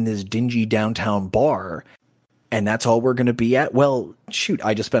stay in this dingy downtown bar, and that's all we're gonna be at. Well, shoot,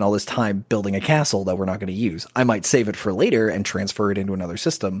 I just spent all this time building a castle that we're not gonna use. I might save it for later and transfer it into another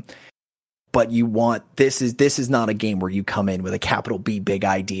system. But this is not a game where you come in with a capital B big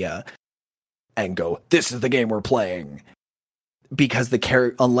idea and go, this is the game we're playing. Because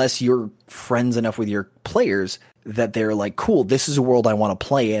unless you're friends enough with your players that they're like, cool, this is a world I want to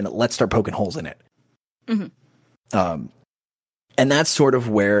play in. Let's start poking holes in it. And that's sort of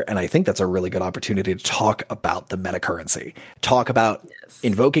where, and I think that's a really good opportunity to talk about the meta currency, talk about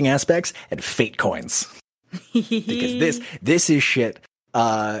invoking aspects and fate coins, because this is shit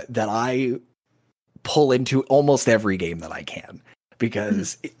that I pull into almost every game that I can.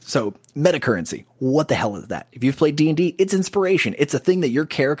 Because so meta currency, what the hell is that? If you've played D&D, it's inspiration. It's a thing that your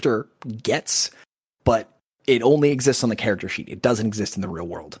character gets, but it only exists on the character sheet. It doesn't exist in the real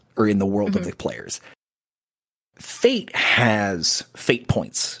world or in the world of the players. Fate has fate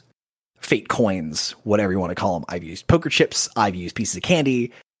points, fate coins, whatever you want to call them. I've used poker chips. I've used pieces of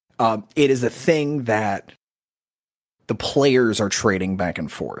candy. It is a thing that the players are trading back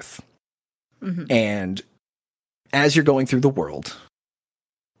and forth. And as you're going through the world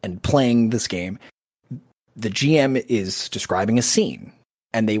and playing this game, the GM is describing a scene,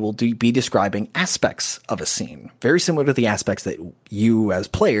 and they will be describing aspects of a scene, very similar to the aspects that you as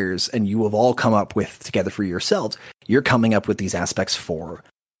players and you have all come up with together for yourselves. You're coming up with these aspects for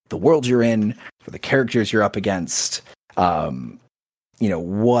the world you're in, for the characters you're up against,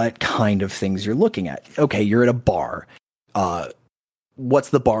 what kind of things you're looking at. Okay, you're at a bar. What's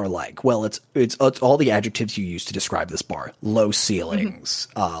the bar like? Well, it's all the adjectives you use to describe this bar. Low ceilings,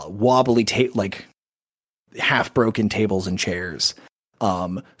 wobbly like half broken tables and chairs,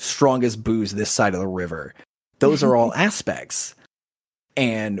 strongest booze this side of the river. Those are all aspects.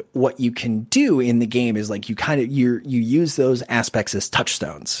 And what you can do in the game is like you use those aspects as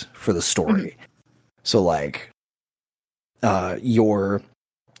touchstones for the story. So like you're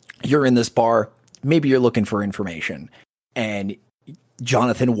in this bar, maybe you're looking for information, and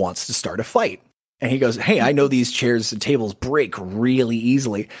Jonathan wants to start a fight. And he goes, hey, I know these chairs and tables break really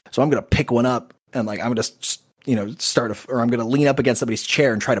easily, so I'm going to pick one up and like I'm going to I'm going to lean up against somebody's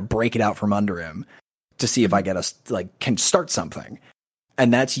chair and try to break it out from under him to see if I can start something.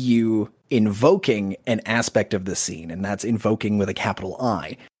 And that's you invoking an aspect of the scene, and that's invoking with a capital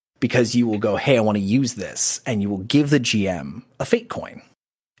I, because you will go, hey, I want to use this, and you will give the GM a fate coin.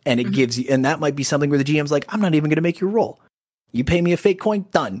 And it gives you, and that might be something where the GM's like, I'm not even going to make you roll. You pay me a fate coin,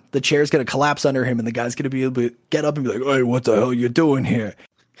 done. The chair's going to collapse under him, and the guy's going to be able to get up and be like, hey, what the hell are you doing here?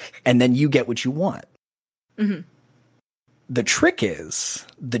 And then you get what you want. The trick is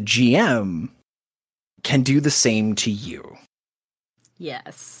the GM can do the same to you.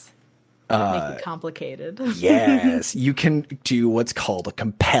 Yes. Make it complicated. Yes. You can do what's called a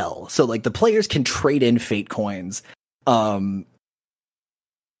compel. So like the players can trade in fate coins to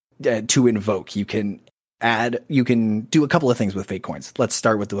invoke. You can do a couple of things with fate coins. Let's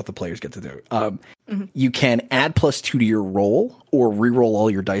start with what the players get to do. You can add +2 to your roll, or re-roll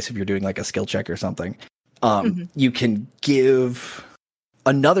all your dice if you're doing like a skill check or something. You can give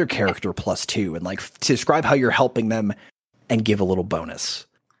another character +2 and like describe how you're helping them and give a little bonus.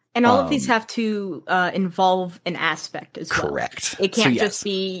 And all of these have to involve an aspect as well. Correct. It can't just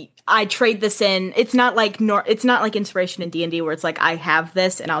be, I trade this in. It's not like inspiration in D&D where it's like, I have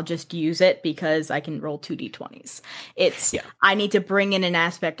this and I'll just use it because I can roll 2d20s. It's, I need to bring in an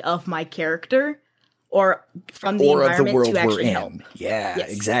aspect of my character or from the environment of the world to actually help. Yeah,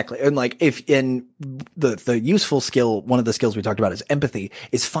 exactly. And like if in the useful skill, one of the skills we talked about is empathy,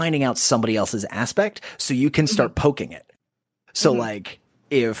 is finding out somebody else's aspect so you can start poking it. So like,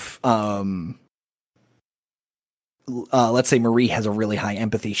 if let's say Marie has a really high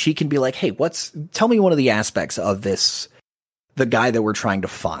empathy, she can be like, hey, tell me one of the aspects of this, the guy that we're trying to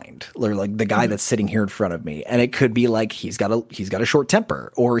find, or like the guy that's sitting here in front of me. And it could be like he's got a short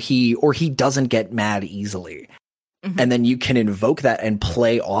temper, or he doesn't get mad easily. And then you can invoke that and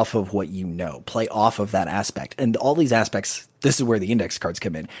play off of what you know, play off of that aspect. And all these aspects, this is where the index cards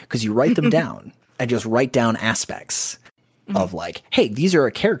come in, because you write them down and just write down aspects of like, hey, these are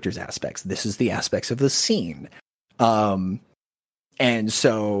a character's aspects. This is the aspects of the scene. And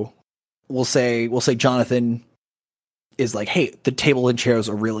so we'll say Jonathan is like, hey, the table and chairs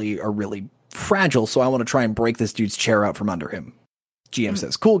are really fragile, so I want to try and break this dude's chair out from under him. GM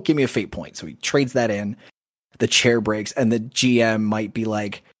says, cool, give me a fate point. So he trades that in. The chair breaks, and the GM might be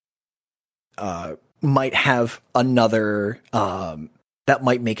like, might have another, that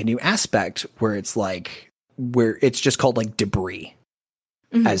might make a new aspect where it's just called like debris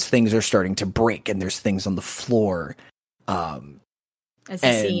as things are starting to break and there's things on the floor. As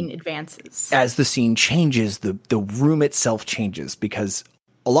the scene advances. As the scene changes, the room itself changes, because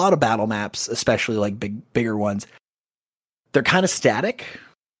a lot of battle maps, especially like bigger ones, they're kind of static.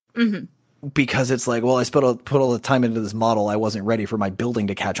 Because it's like, well, I put all the time into this model. I wasn't ready for my building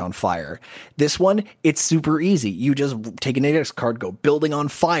to catch on fire. This one, it's super easy. You just take an index card, go building on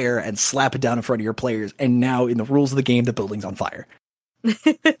fire, and slap it down in front of your players. And now in the rules of the game, the building's on fire.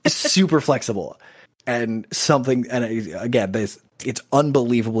 Super flexible. And again, it's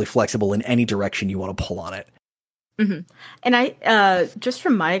unbelievably flexible in any direction you want to pull on it. And I, just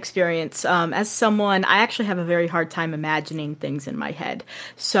from my experience, as someone, I actually have a very hard time imagining things in my head.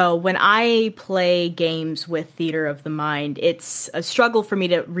 So when I play games with Theater of the Mind, it's a struggle for me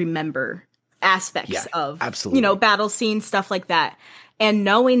to remember aspects of, absolutely. Battle scenes, stuff like that. And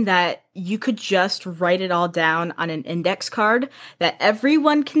knowing that you could just write it all down on an index card that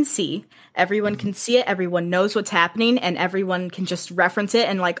everyone can see. Everyone can see it. Everyone knows what's happening, and everyone can just reference it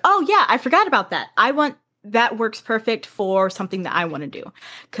and like, oh yeah, I forgot about that. That works perfect for something that I want to do,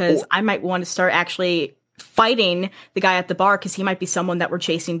 because I might want to start actually fighting the guy at the bar, because he might be someone that we're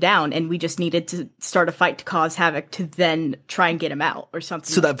chasing down, and we just needed to start a fight to cause havoc to then try and get him out or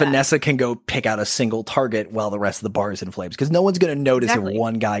something. So that Vanessa can go pick out a single target while the rest of the bar is in flames, because no one's going to notice if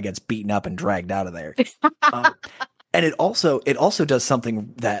one guy gets beaten up and dragged out of there. And it also does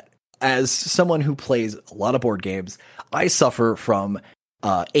something that, as someone who plays a lot of board games, I suffer from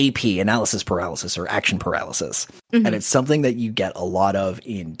AP, analysis paralysis, or action paralysis. And it's something that you get a lot of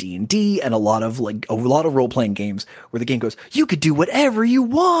in D&D and a lot of role-playing games where the game goes, you could do whatever you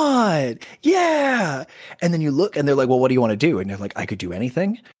want. Yeah. And then you look and they're like, well, what do you want to do? And you're like, I could do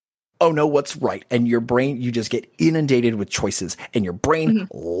anything. Oh no, what's right? And your brain, you just get inundated with choices and your brain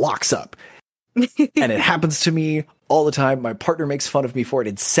locks up. And it happens to me all the time. My partner makes fun of me for it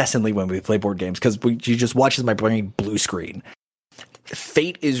incessantly when we play board games, because she just watches my brain blue screen.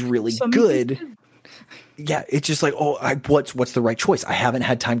 Fate is really good. Yeah, it's just like, what's the right choice? I haven't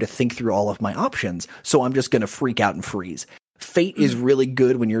had time to think through all of my options, so I'm just going to freak out and freeze. Fate is really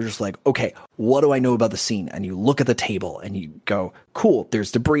good when you're just like, okay, what do I know about the scene? And you look at the table and you go, cool,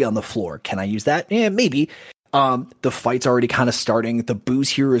 there's debris on the floor. Can I use that? Yeah, maybe. The fight's already kind of starting. The booze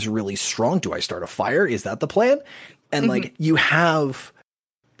here is really strong. Do I start a fire? Is that the plan? And like, you have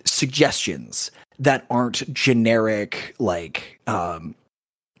suggestions that aren't generic, like, one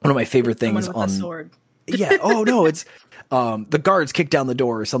of my favorite things on a sword. Yeah. Oh no, it's the guards kick down the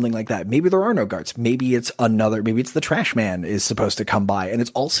door or something like that. Maybe there are no guards. Maybe it's the trash man is supposed to come by, and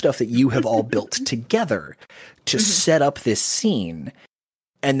it's all stuff that you have all built together to set up this scene.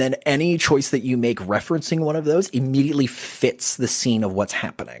 And then any choice that you make referencing one of those immediately fits the scene of what's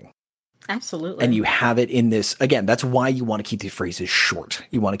happening. Absolutely. And you have it in this, again, that's why you want to keep the phrases short.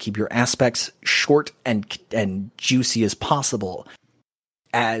 You want to keep your aspects short and juicy as possible.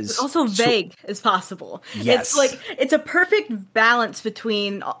 But also vague as possible. Yes. It's a perfect balance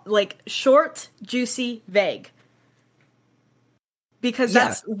between like short, juicy, vague. Because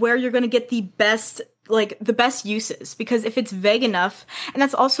that's where you're going to get the best uses. Because if it's vague enough, and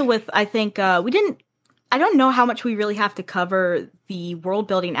that's also with, I think, I don't know how much we really have to cover the world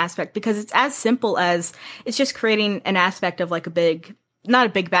building aspect, because it's as simple as it's just creating an aspect of like not a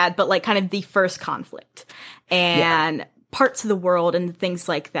big bad, but like kind of the first conflict and parts of the world and things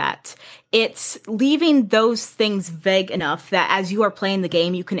like that. It's leaving those things vague enough that as you are playing the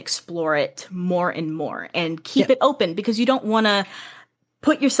game, you can explore it more and more and keep it open, because you don't want to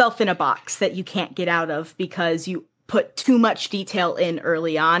put yourself in a box that you can't get out of because you put too much detail in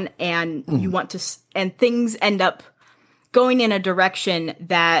early on, and you want to, and things end up going in a direction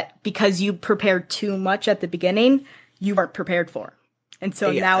that, because you prepared too much at the beginning, you weren't prepared for. And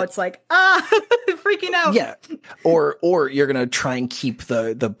so now it's like, freaking out. Yeah. Or you're going to try and keep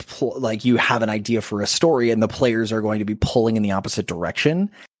like you have an idea for a story and the players are going to be pulling in the opposite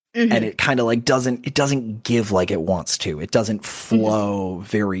direction. And it kind of like doesn't give like it wants to. It doesn't flow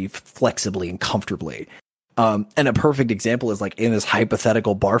very flexibly and comfortably. And a perfect example is like in this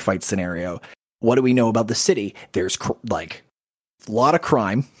hypothetical bar fight scenario. What do we know about the city? There's like a lot of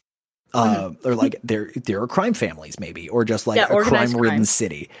crime. Or like there are crime families maybe, or just like a crime-ridden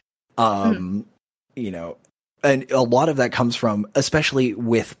city. You know, And a lot of that comes from, especially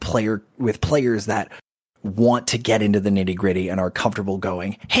with players that want to get into the nitty gritty and are comfortable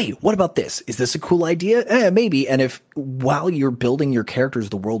going, hey, what about this? Is this a cool idea? Maybe. And if while you're building your characters,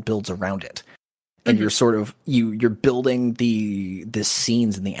 the world builds around it. And you're sort of, you're building the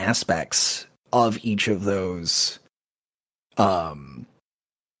scenes and the aspects of each of those. Oh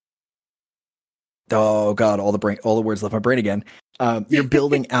God, all the words left my brain again. You're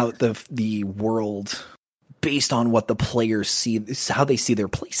building out the world based on what the players see, how they see their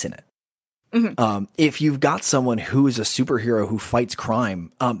place in it. If you've got someone who is a superhero who fights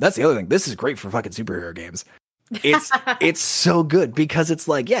crime, that's the other thing. This is great for fucking superhero games. It's so good because it's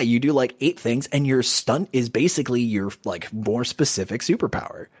like, yeah, you do like 8 things and your stunt is basically your like more specific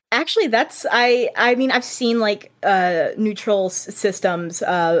superpower. Actually, that's I mean, I've seen like neutral systems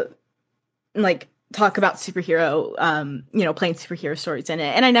like talk about superhero, playing superhero stories in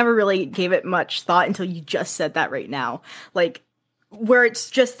it. And I never really gave it much thought until you just said that right now. Like, where it's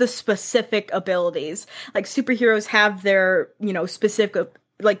just the specific abilities. Like, superheroes have their, specific,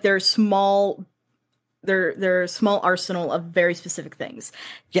 like, their small arsenal of very specific things.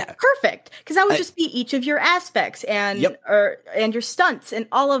 Yeah. Perfect. Because that would just be each of your aspects and and your stunts and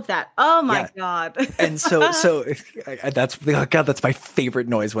all of that. Oh my God. And so that's my favorite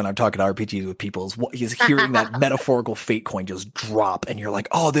noise when I'm talking to RPGs with people is hearing that metaphorical fate coin just drop and you're like,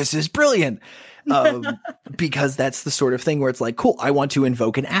 oh, this is brilliant. Because that's the sort of thing where it's like, cool, I want to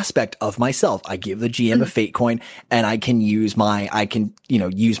invoke an aspect of myself. I give the GM a fate coin and I can use my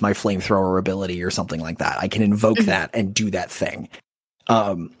flamethrower ability or something like that. I can invoke that and do that thing.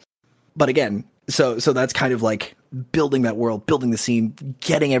 But again, so that's kind of like building that world, building the scene,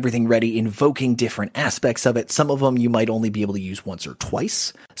 getting everything ready, invoking different aspects of it. Some of them you might only be able to use once or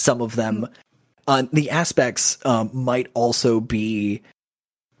twice. Some of them, the aspects might also be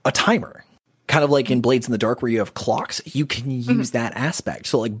a timer. Kind of like in Blades in the Dark where you have clocks, you can use that aspect.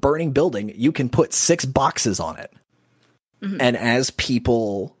 So like burning building, you can put 6 boxes on it. And as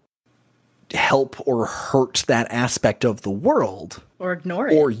people help or hurt that aspect of the world or ignore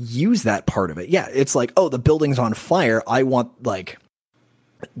it or use that part of it. Yeah. It's like, oh, the building's on fire. I want like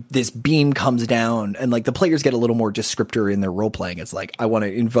this beam comes down and like the players get a little more descriptor in their role playing. It's like, I want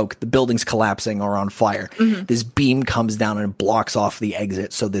to invoke the building's collapsing or on fire. This beam comes down and blocks off the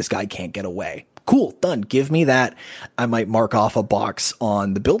exit so this guy can't get away. Cool, done. Give me that. I might mark off a box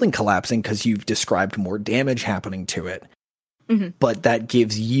on the building collapsing because you've described more damage happening to it. But that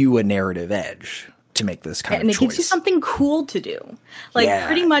gives you a narrative edge to make this kind of choice. And it gives you something cool to do. Like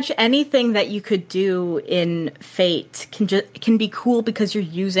pretty much anything that you could do in Fate can be cool because you're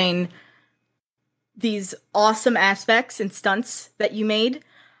using these awesome aspects and stunts that you made,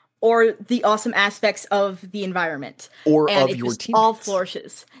 or the awesome aspects of the environment, or of your team. All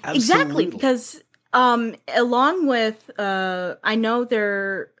flourishes. Exactly, because along with I know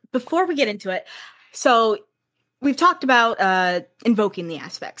before we get into it, so we've talked about invoking the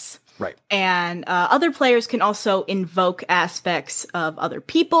aspects. Right. And other players can also invoke aspects of other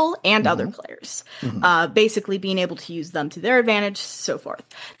people and other players, basically being able to use them to their advantage, so forth.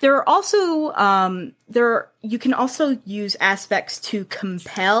 There are also you can also use aspects to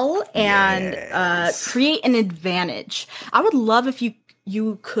compel and create an advantage. I would love if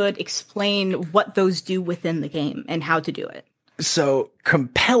you could explain what those do within the game and how to do it. So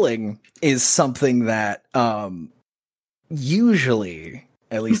compelling is something that usually,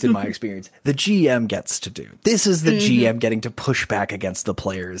 at least in my experience, the GM gets to do. This is the GM getting to push back against the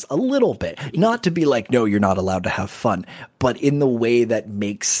players a little bit. Not to be like, no, you're not allowed to have fun, but in the way that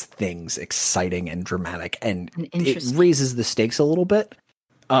makes things exciting and dramatic and it raises the stakes a little bit.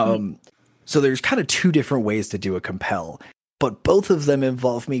 So there's kind of 2 different ways to do a compel, but both of them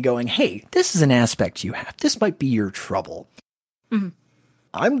involve me going, hey, this is an aspect you have. This might be your trouble.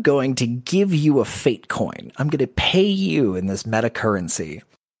 I'm going to give you a fate coin. I'm going to pay you in this meta currency.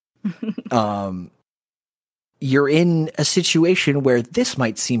 You're in a situation where this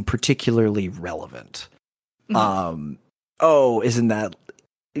might seem particularly relevant. Oh, isn't that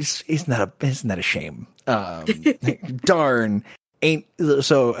a shame? Darn.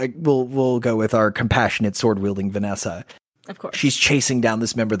 We'll go with our compassionate sword wielding Vanessa. Of course. She's chasing down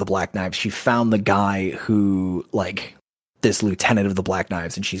this member of the Black Knives. She found the guy who this lieutenant of the Black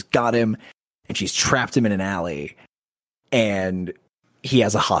Knives, and she's got him and she's trapped him in an alley and he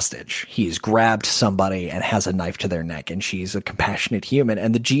has a hostage. He's grabbed somebody and has a knife to their neck, and she's a compassionate human.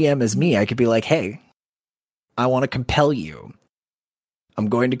 And the GM is me. I could be like, hey, I want to compel you. I'm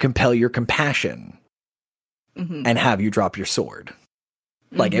going to compel your compassion and have you drop your sword.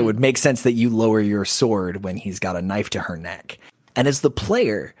 Like, it would make sense that you lower your sword when he's got a knife to her neck. And as the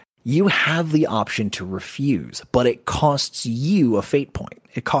player, you have the option to refuse, but it costs you a fate point.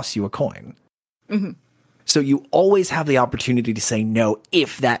 It costs you a coin. Mm-hmm. So you always have the opportunity to say no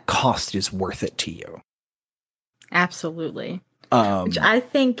if that cost is worth it to you. Absolutely. Which I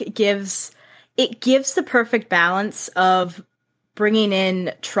think gives the perfect balance of bringing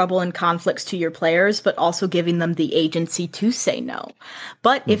in trouble and conflicts to your players, but also giving them the agency to say no.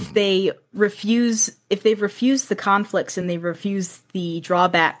 But if they've refused the conflicts and they refuse the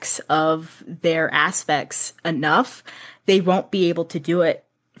drawbacks of their aspects enough, they won't be able to do it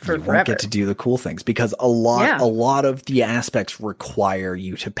for you forever. Won't get to do the cool things because a lot of the aspects require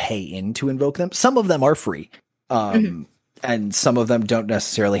you to pay in to invoke them. Some of them are free. And some of them don't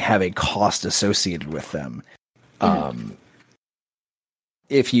necessarily have a cost associated with them. And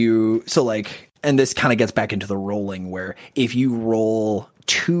this kind of gets back into the rolling where if you roll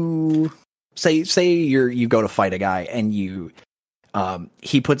two, say you go to fight a guy and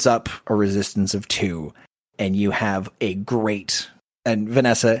he puts up a resistance of 2 and you have a great, and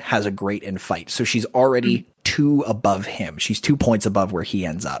Vanessa has a great in fight. So she's already 2 above him. She's 2 points above where he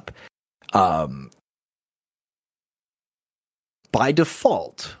ends up. By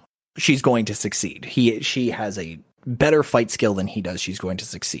default, she's going to succeed. She has a better fight skill than he does. She's going to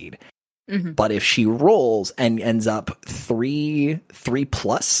succeed. But if she rolls and ends up 3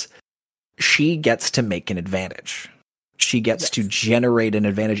 plus, she gets to make an advantage. She gets to generate an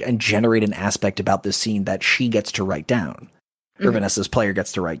advantage and generate an aspect about the scene that she gets to write down. Or Vanessa's player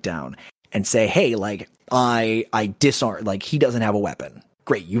gets to write down and say, hey, like, I disarm, like, he doesn't have a weapon.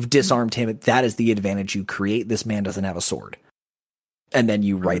 Great, you've disarmed him. That is the advantage you create. This man doesn't have a sword. And then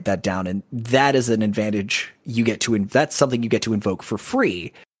you write that down, and that is an advantage you get to. That's something you get to invoke for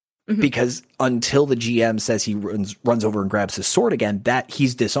free, because until the GM says he runs over and grabs his sword again, that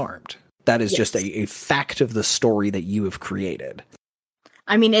he's disarmed. That is just a fact of the story that you have created.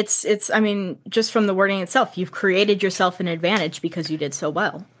 I mean, just from the wording itself, you've created yourself an advantage because you did so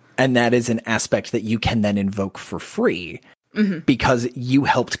well. And that is an aspect that you can then invoke for free. Because you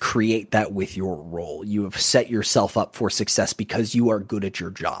helped create that with your role. You have set yourself up for success because you are good at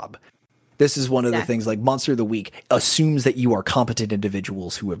your job. This is one of the things, like, Monster of the Week assumes that you are competent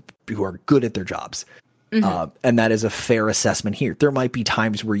individuals who are good at their jobs. And that is a fair assessment here. There might be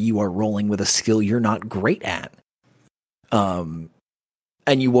times where you are rolling with a skill you're not great at. And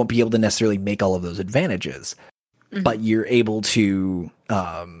you won't be able to necessarily make all of those advantages. But you're able to...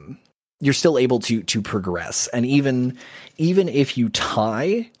 you're still able to progress. And even if you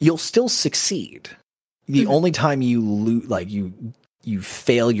tie, you'll still succeed. The only time you you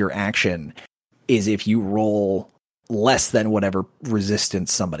fail your action is if you roll less than whatever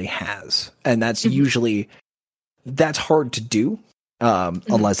resistance somebody has. And that's that's hard to do.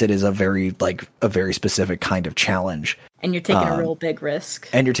 Unless it is a very specific kind of challenge. And you're taking a real big risk.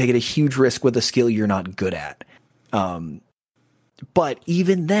 And you're taking a huge risk with a skill you're not good at. But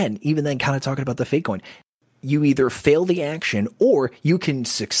even then, kind of talking about the fate coin, you either fail the action or you can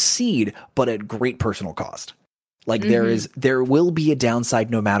succeed, but at great personal cost. Like there will be a downside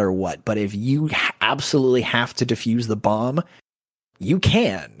no matter what. But if you absolutely have to defuse the bomb, you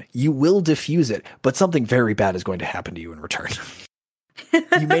will defuse it, but something very bad is going to happen to you in return.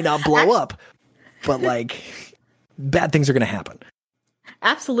 You may not blow up, but like bad things are going to happen.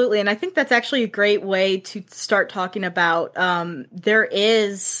 Absolutely. And I think that's actually a great way to start talking about there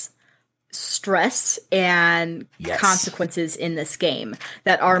is stress and consequences in this game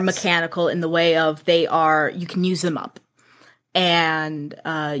that are mechanical in the way of you can use them up. And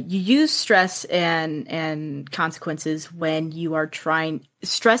you use stress and consequences when you are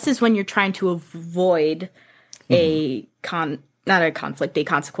stress is when you're trying to avoid a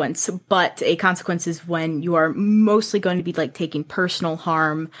consequence, but a consequence is when you are mostly going to be like taking personal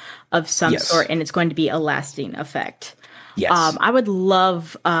harm of some sort, and it's going to be a lasting effect. Yes. I would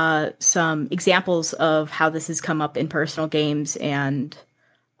love some examples of how this has come up in personal games and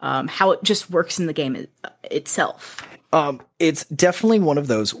how it just works in the game itself. It's definitely one of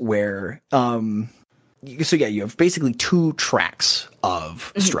those where, you have basically 2 tracks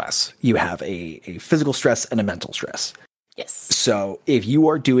of stress. You have a physical stress and a mental stress. Yes. So if you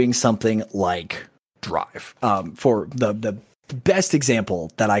are doing something like Drive, for the best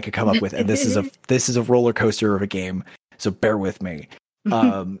example that I could come up with, and this is a roller coaster of a game, so bear with me.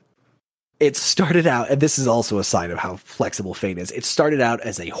 It started out, and this is also a sign of how flexible Fate is. It started out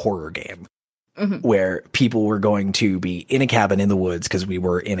as a horror game where people were going to be in a cabin in the woods because we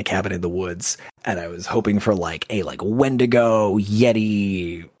were in a cabin in the woods, and I was hoping for a Wendigo,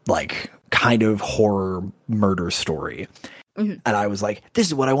 Yeti, kind of horror murder story. And I was like, this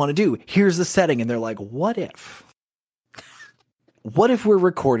is what I want to do. Here's the setting. And they're like, what if? what if we're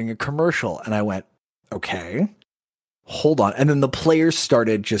recording a commercial? And I went, okay, hold on. And then the players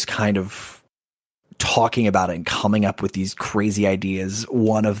started just kind of talking about it and coming up with these crazy ideas.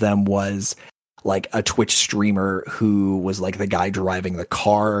 One of them was like a Twitch streamer who was like the guy driving the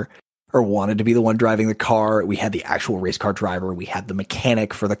car, or wanted to be the one driving the car. We had the actual race car driver. We had the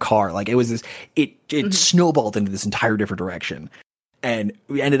mechanic for the car. Like, it was this, it snowballed into this entire different direction. And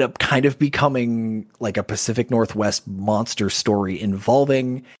we ended up kind of becoming like a Pacific Northwest monster story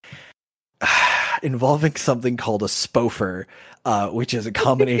involving something called a spoofer, which is a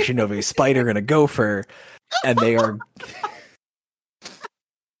combination of a spider and a gopher. And they are,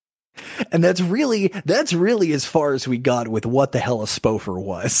 and that's really as far as we got with what the hell a spoofer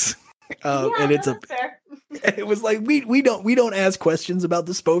was. And it's fair. It was like, we don't ask questions about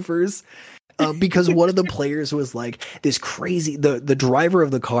the spoofers. Because one of the players was like this crazy, the driver of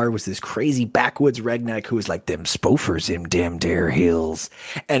the car was this crazy backwoods redneck who was like, them spoofers in damn dare hills.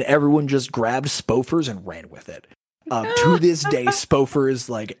 And everyone just grabbed spoofers and ran with it. To this day, spoofer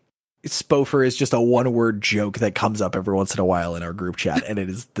is just a one-word joke that comes up every once in a while in our group chat. And it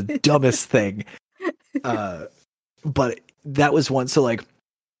is the dumbest thing. But that was one. So like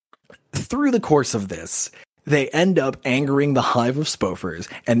through the course of this, they end up angering the hive of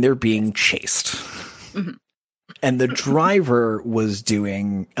spoofers, and they're being chased. Mm-hmm. And the driver was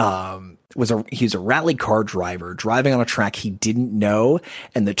doing, he's a rally car driver driving on a track he didn't know,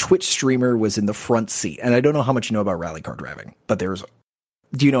 and the Twitch streamer was in the front seat. And I don't know how much you know about rally car driving, but do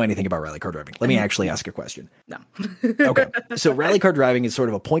you know anything about rally car driving? Let me actually ask a question. No. Okay. So rally car driving is sort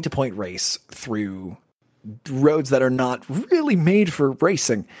of a point-to-point race through roads that are not really made for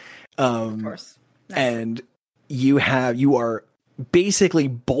racing. Of course. Nice. And you are basically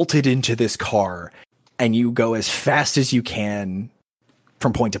bolted into this car, and you go as fast as you can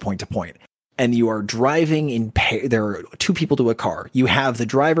from point to point to point. And you are driving in there are two people to a car. You have the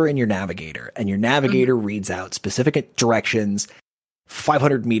driver and your navigator, and your navigator reads out specific directions,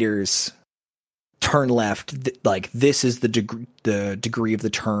 500 meters, turn left. Like, this is the degree of the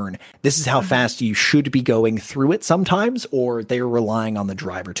turn. This is how fast you should be going through it sometimes, or they're relying on the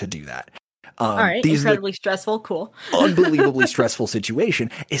driver to do that. All right, incredibly stressful. Cool. Unbelievably stressful situation,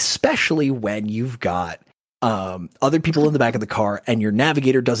 especially when you've got other people in the back of the car, and your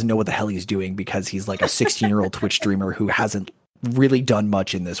navigator doesn't know what the hell he's doing because he's like a 16-year-old Twitch streamer who hasn't really done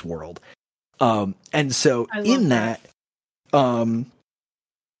much in this world. And so in that,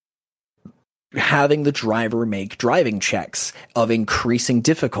 having the driver make driving checks of increasing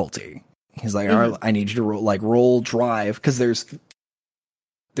difficulty. He's like, all right, I need you to roll drive, because there's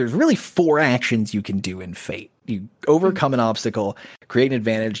really 4 actions you can do in Fate. You overcome an obstacle, create an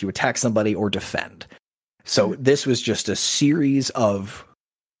advantage, you attack somebody, or defend. So this was just a series of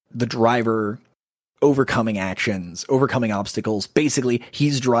the driver overcoming actions, overcoming obstacles. Basically,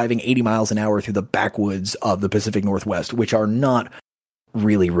 he's driving 80 miles an hour through the backwoods of the Pacific Northwest, which are not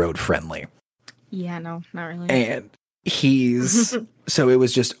really road friendly. Yeah, no, not really. And he's so it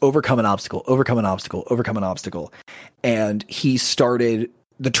was just overcome an obstacle, overcome an obstacle, overcome an obstacle. And he started,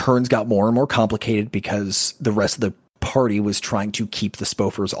 the turns got more and more complicated because the rest of the party was trying to keep the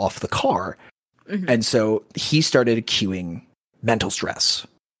spoofers off the car. And so he started accruing mental stress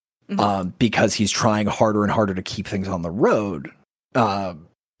because he's trying harder and harder to keep things on the road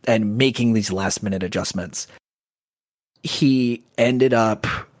and making these last minute adjustments. He ended up,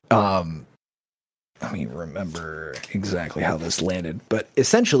 let me remember exactly how this landed, but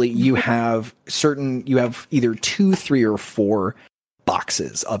essentially you have either 2, 3, or 4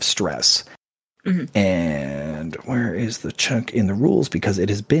 boxes of stress. And where is the chunk in the rules? Because it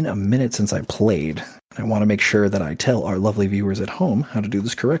has been a minute since I played. I want to make sure that I tell our lovely viewers at home how to do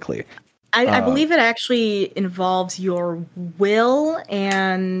this correctly. I believe it actually involves your will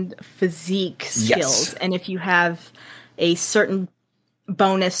and physique skills. Yes. And if you have a certain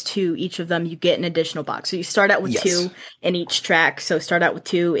bonus to each of them, you get an additional box. So you start out with 2 in each track. So start out with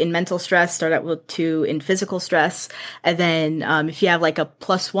 2 in mental stress, start out with 2 in physical stress. And then if you have like a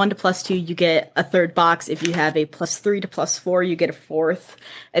 +1 to +2, you get a 3rd box. If you have a +3 to +4, you get a 4th.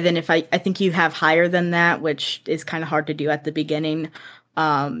 And then if I think you have higher than that, which is kind of hard to do at the beginning,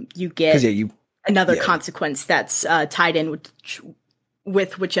 you get another consequence that's tied in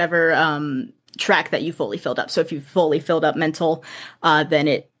with whichever track that you fully filled up. So if you fully filled up mental, then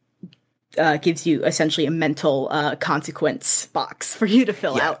it gives you essentially a mental consequence box for you to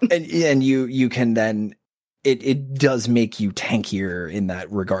fill out. And you can then, it does make you tankier in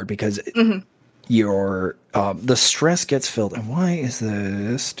that regard, because your the stress gets filled. And why is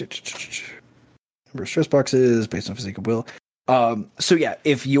this number of stress boxes based on physical will? So yeah,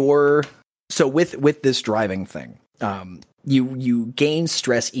 if you're with this driving thing, you gain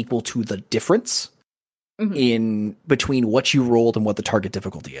stress equal to the difference in between what you rolled and what the target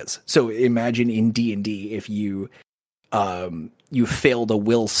difficulty is. So imagine in D&D if you failed a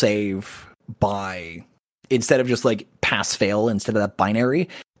will save by, instead of just like pass fail, instead of that binary,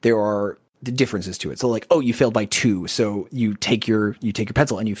 there are the differences to it. So like, you failed by 2, so you take your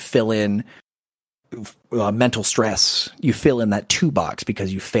pencil and you fill in mental stress. You fill in that 2 box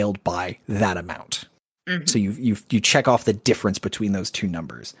because you failed by that amount. So you check off the difference between those two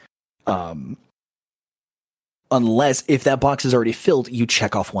numbers. Unless if that box is already filled, you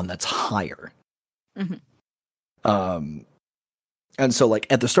check off one that's higher. And so like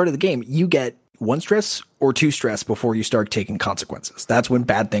at the start of the game, you get 1 stress or 2 stress before you start taking consequences. That's when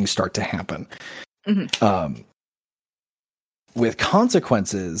bad things start to happen. With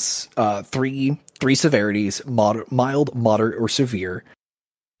consequences, 3 severities: mild, moderate, or severe.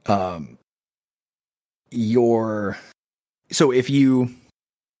 So if you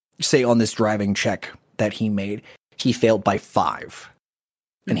say on this driving check that he made, he failed by 5,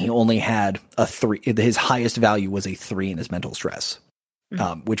 and he only had a 3. His highest value was a 3 in his mental stress,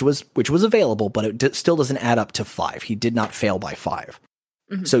 which was available, but it still doesn't add up to 5. He did not fail by 5.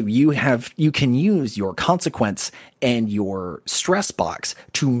 So you can use your consequence and your stress box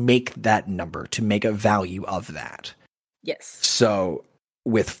to make that number, to make a value of that. Yes. So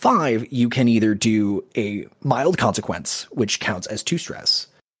with 5, you can either do a mild consequence, which counts as 2 stress,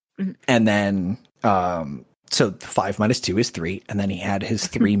 and then so 5 minus 2 is 3, and then he had his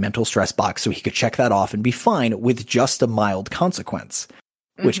 3 mental stress box, so he could check that off and be fine with just a mild consequence,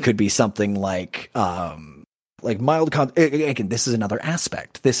 which could be something like mild again, this is another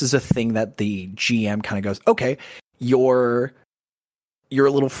aspect. This is a thing that the GM kind of goes, okay, you're a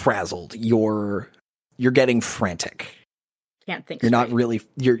little frazzled. You're getting frantic. Can't think. You're not really.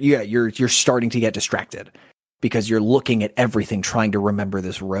 You're starting to get distracted because you're looking at everything, trying to remember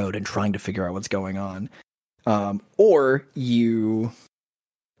this road and trying to figure out what's going on. Or you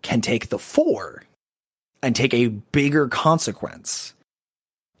can take the 4 and take a bigger consequence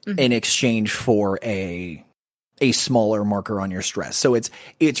in exchange for a smaller marker on your stress. So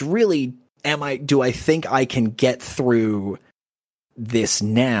it's really, do I think I can get through this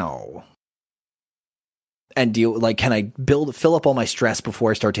now and deal, like, can I fill up all my stress before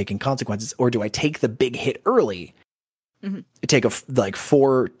I start taking consequences, or do I take the big hit early, take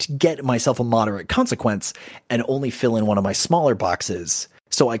 4 to get myself a moderate consequence and only fill in one of my smaller boxes,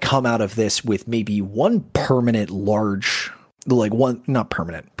 so I come out of this with maybe one permanent large, like one, not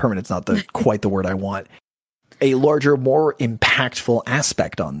permanent, permanent's not quite the word I want, a larger, more impactful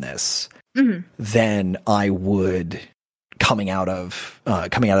aspect on this than I would coming out of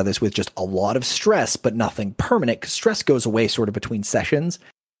this with just a lot of stress, but nothing permanent, because stress goes away sort of between sessions.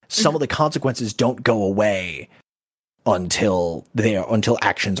 Some of the consequences don't go away until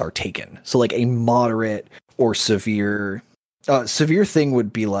actions are taken. So like a moderate or severe thing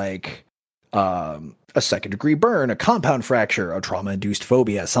would be like a 2nd degree burn, a compound fracture, a trauma-induced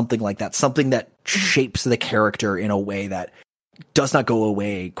phobia, something like that. Something that shapes the character in a way that does not go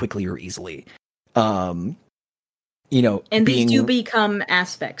away quickly or easily. And these do become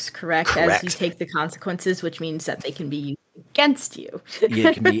aspects, correct? As you take the consequences, which means that they can be used against you.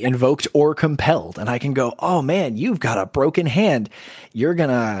 It can be invoked or compelled, and I can go, oh man, you've got a broken hand. You're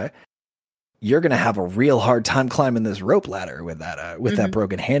gonna have a real hard time climbing this rope ladder with that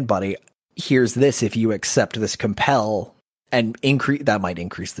broken hand, buddy. Here's this, if you accept this compel, and that might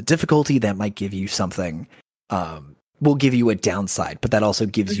increase the difficulty, that might give you something, will give you a downside, but that also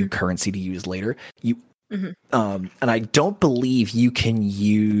gives you currency to use later. And I don't believe you can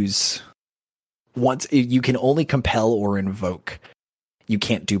use you can only compel or invoke. You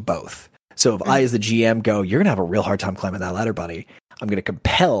can't do both. So if I, as the GM, go, you're gonna have a real hard time climbing that ladder, buddy, I'm gonna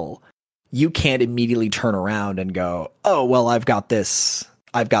compel. You can't immediately turn around and go, oh well, I've got this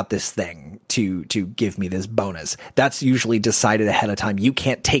thing to give me this bonus. That's usually decided ahead of time. You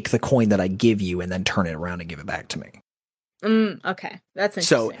can't take the coin that I give you and then turn it around and give it back to me. Okay, that's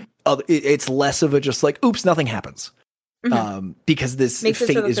interesting. So it's less of a just like, oops, nothing happens. Because this makes fate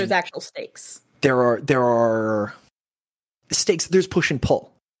it so that there's actual stakes. There are stakes. There's push and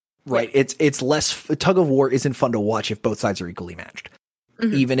pull, right? Yeah. It's less. Tug of war isn't fun to watch if both sides are equally matched.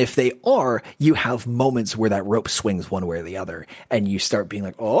 Even if they are, you have moments where that rope swings one way or the other, and you start being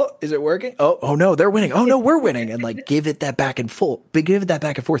like, "Oh, is it working? Oh no, they're winning. Oh no, we're winning!" And like, give it that back and forth,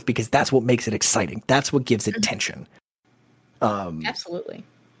 because that's what makes it exciting. That's what gives it tension. Absolutely.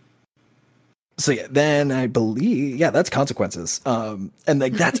 So yeah, then I believe, that's consequences. And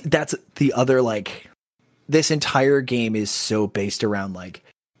like that's the other, like, this entire game is so based around like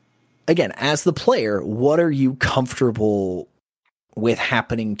again, as the player, what are you comfortable with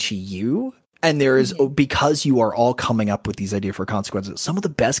happening to you? And there is, because you are all coming up with these ideas for consequences, some of the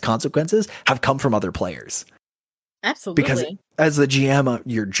best consequences have come from other players. Absolutely. Because as the GM,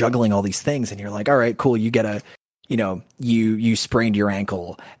 you're juggling all these things and you're like, all right, cool. You get a, you sprained your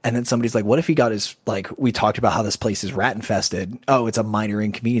ankle. And then somebody's like, what if he got his, like, we talked about how this place is rat infested. Oh, it's a minor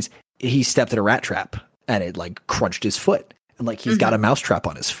inconvenience. He stepped in a rat trap and it like crunched his foot. And like, he's got a mousetrap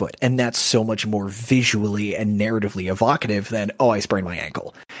on his foot. And that's so much more visually and narratively evocative than, oh, I sprained my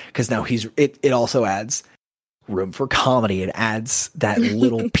ankle. Because now it also adds room for comedy. It adds that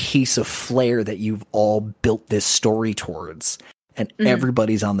little piece of flair that you've all built this story towards. And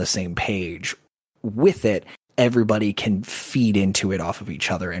everybody's on the same page with it. Everybody can feed into it off of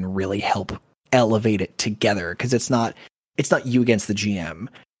each other and really help elevate it together. Because it's not you against the GM.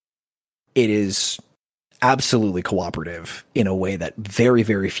 It is absolutely cooperative in a way that very,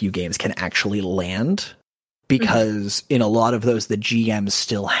 very few games can actually land, because in a lot of those, the GM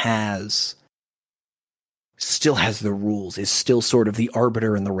still has the rules, is still sort of the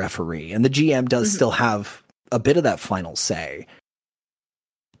arbiter and the referee. And the GM does still have a bit of that final say.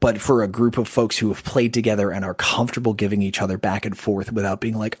 But for a group of folks who have played together and are comfortable giving each other back and forth without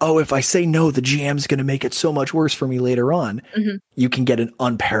being like, oh, if I say no, the GM's going to make it so much worse for me later on, you can get an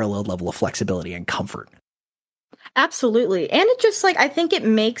unparalleled level of flexibility and comfort. Absolutely. And it just I think it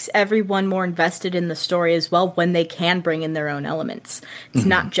makes everyone more invested in the story as well when they can bring in their own elements. It's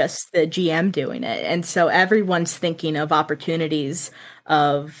not just the GM doing it. And so everyone's thinking of opportunities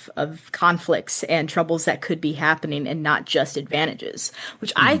of conflicts and troubles that could be happening and not just advantages,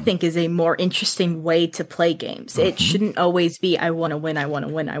 which I think is a more interesting way to play games. It shouldn't always be, I want to win, I want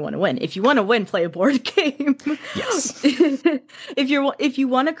to win, I want to win. If you want to win, play a board game. Yes. If you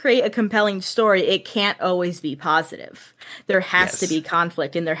want to create a compelling story, it can't always be positive. There has to be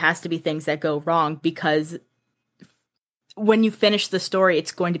conflict and there has to be things that go wrong, because when you finish the story,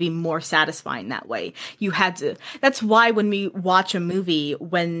 it's going to be more satisfying that way. That's why when we watch a movie,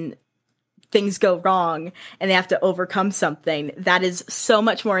 when things go wrong and they have to overcome something, that is so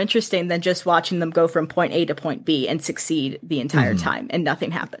much more interesting than just watching them go from point A to point B and succeed the entire time and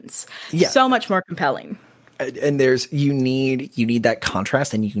nothing happens. Yeah. So much more compelling. And you need that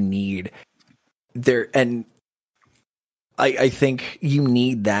contrast, and you need I think you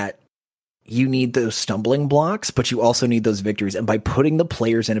need that. You need those stumbling blocks, but you also need those victories. And by putting the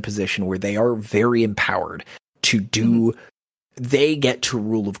players in a position where they are very empowered to do, they get to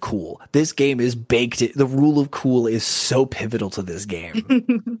rule of cool. This game is baked. The rule of cool is so pivotal to this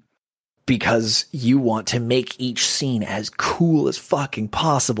game because you want to make each scene as cool as fucking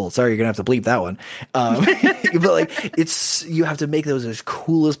possible. Sorry, you're going to have to bleep that one. But you have to make those as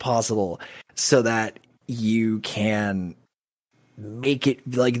cool as possible so that you can make it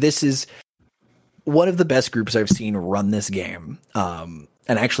this is one of the best groups I've seen run this game. And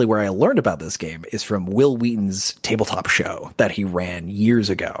actually where I learned about this game is from Will Wheaton's tabletop show that he ran years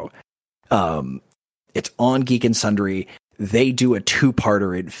ago. It's on Geek and Sundry. They do a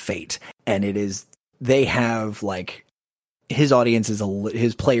 2-parter in Fate, and they have his audience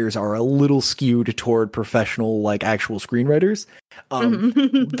his players are a little skewed toward professional, actual screenwriters.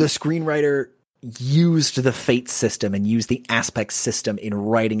 The screenwriter used the Fate system and used the aspect system in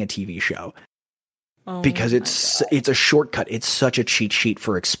writing a TV show. Because it's a shortcut. It's such a cheat sheet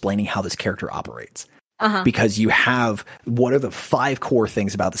for explaining how this character operates. Because you have, what are the 5 core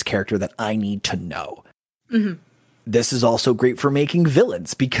things about this character that I need to know? This is also great for making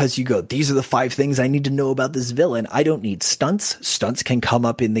villains, because you go, these are the 5 things I need to know about this villain. I don't need stunts. Stunts can come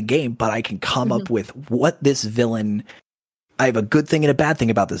up in the game, but I can come up with what this villain, I have a good thing and a bad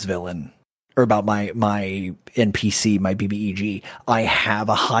thing about this villain. Or about my NPC, my BBEG. I have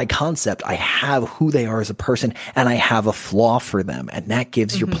a high concept. I have who they are as a person, and I have a flaw for them. And that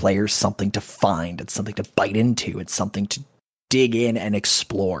gives your players something to find. It's something to bite into. It's something to dig in and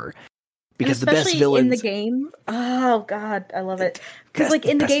explore. Because the best villains in the game. Oh God, I love it. Because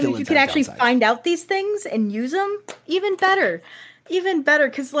in the game, if you could actually find out these things and use them, even better.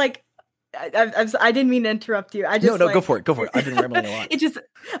 Because I didn't mean to interrupt you. No, go for it. I've been rambling a lot. It just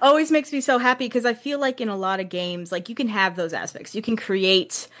always makes me so happy, because I feel like in a lot of games, you can have those aspects. You can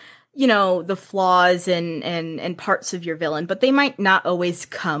create, the flaws and parts of your villain, but they might not always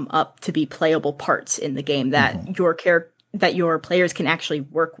come up to be playable parts in the game that your players can actually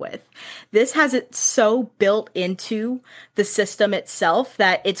work with. This has it so built into the system itself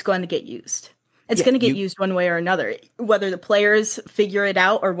that it's going to get used. It's going to get used one way or another, whether the players figure it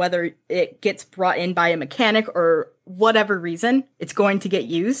out or whether it gets brought in by a mechanic or whatever reason, it's going to get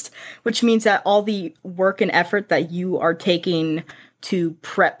used, which means that all the work and effort that you are taking to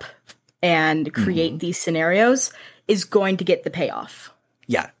prep and create these scenarios is going to get the payoff.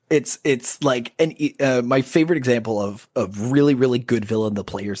 Yeah, it's like, and my favorite example of really, really good villain the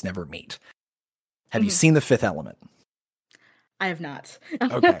players never meet. Have you seen The Fifth Element? I have not.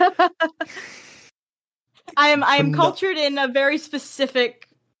 Okay. I am cultured in a very specific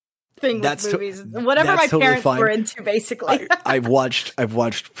thing with movies. Whatever my parents were into, basically. I've watched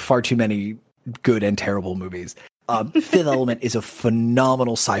far too many good and terrible movies. Fifth Element is a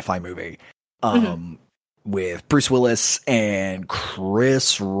phenomenal sci-fi movie. With Bruce Willis and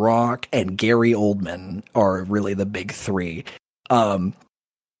Chris Rock and Gary Oldman are really the big three.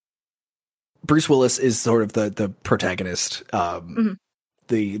 Bruce Willis is sort of the protagonist,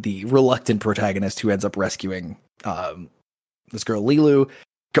 the reluctant protagonist who ends up rescuing this girl Lilu.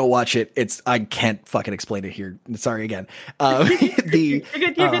 Go watch it. I can't fucking explain it here. Sorry again. You're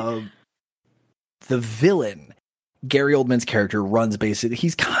good. The villain, Gary Oldman's character, runs basically.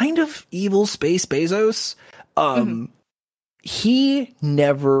 He's kind of evil Space Bezos. He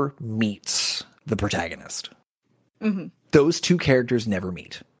never meets the protagonist. Those two characters never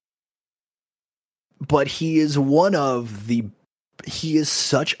meet. But he is he is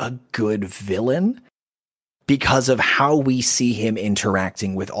such a good villain because of how we see him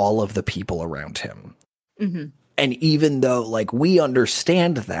interacting with all of the people around him. And even though, like, we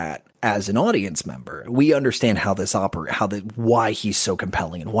understand that as an audience member, we understand how this why he's so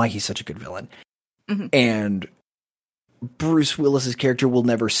compelling and why he's such a good villain. And Bruce Willis's character will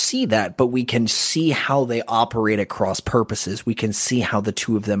never see that, but we can see how they operate at cross purposes. We can see how the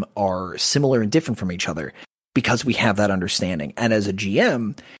two of them are similar and different from each other because we have that understanding. And as a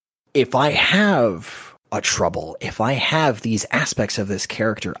GM, if I have a trouble, if I have these aspects of this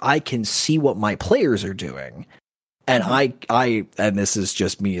character, I can see what my players are doing. And and this is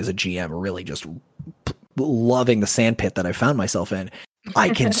just me as a GM, really just loving the sandpit that I found myself in. I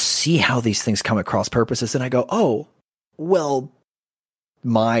can see how these things come across purposes, and I go, oh, well,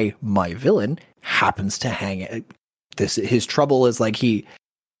 my villain happens to hang his trouble is like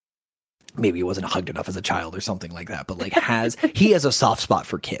maybe he wasn't hugged enough as a child or something like that, but like he has a soft spot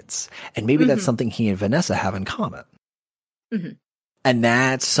for kids, and maybe that's something he and Vanessa have in common. And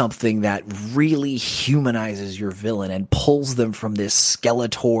that's something that really humanizes your villain and pulls them from this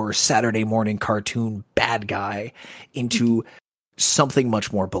Skeletor Saturday morning cartoon bad guy into something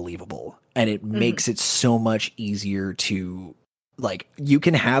much more believable. And it makes it so much easier to, like, you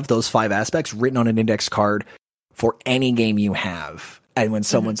can have those 5 aspects written on an index card for any game you have. And when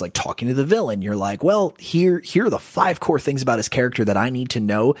someone's like talking to the villain, you're like, well, here are the 5 core things about his character that I need to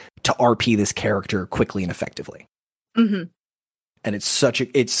know to RP this character quickly and effectively. And it's such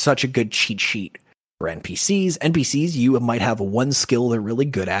a good cheat sheet for NPCs. NPCs, you might have one skill they're really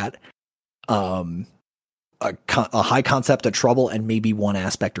good at, a high concept of trouble, and maybe one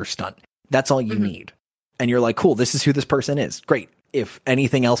aspect or stunt. That's all you need. And you're like, cool, this is who this person is. Great. If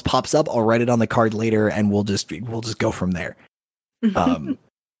anything else pops up, I'll write it on the card later, and we'll just go from there. I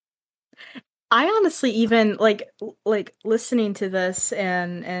honestly even like listening to this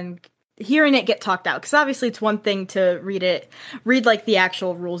and hearing it get talked out, because obviously it's one thing to read like the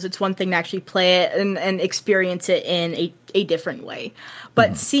actual rules. It's one thing to actually play it and experience it in a different way.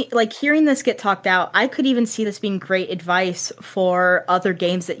 But hearing this get talked out, I could even see this being great advice for other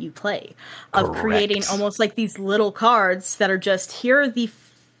games that you play, of creating almost like these little cards that are just, here are the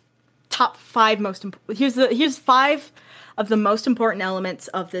top 5 most important. Here's 5 of the most important elements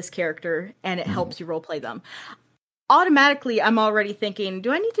of this character, and it helps you roleplay them. Automatically, I'm already thinking,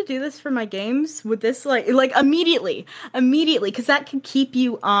 do I need to do this for my games? Would this like immediately, because that can keep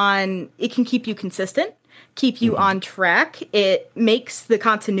you consistent, keep you on track. It makes the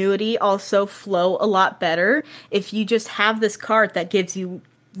continuity also flow a lot better if you just have this card that gives you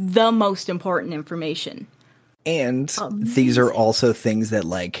the most important information. And these are also things that,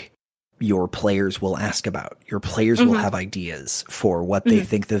 like, your players will ask about. Your players will have ideas for what they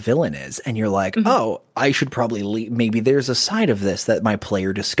think the villain is. And you're like, oh, I should probably maybe there's a side of this that my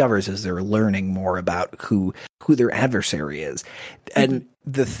player discovers as they're learning more about who their adversary is. And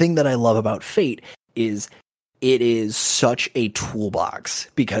the thing that I love about Fate is it is such a toolbox,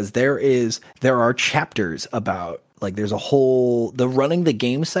 because there are chapters about, like, there's a whole, the running the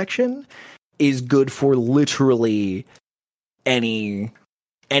game section is good for literally any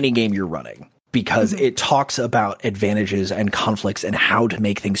game you're running, because it talks about advantages and conflicts and how to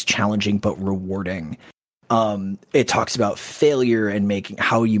make things challenging but rewarding. It talks about failure and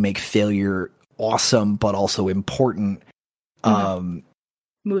how you make failure awesome but also important.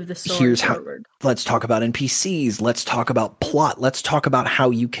 move the story forward. Let's talk about NPCs. Let's talk about plot. Let's talk about how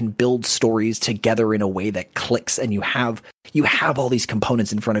you can build stories together in a way that clicks, and you have all these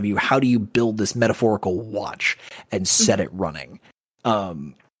components in front of you. How do you build this metaphorical watch and set it running?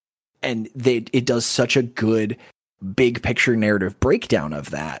 And it does such a good big picture narrative breakdown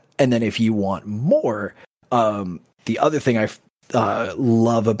of that. And then if you want more, the other thing I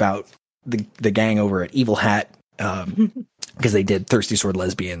love about the gang over at Evil Hat, because they did Thirsty Sword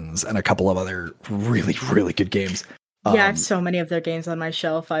Lesbians and a couple of other really, really good games. I have so many of their games on my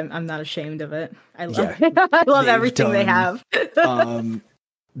shelf. I'm not ashamed of it. I love I love everything they have.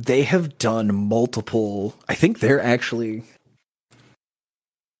 They have done multiple. I think they're actually.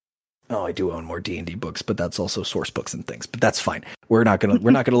 Oh, I do own more D&D books, but that's also source books and things. But that's fine. We're not gonna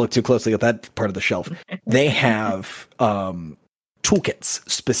look too closely at that part of the shelf. They have toolkits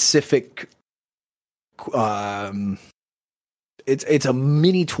specific. It's a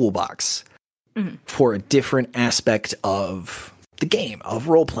mini toolbox for a different aspect of the game, of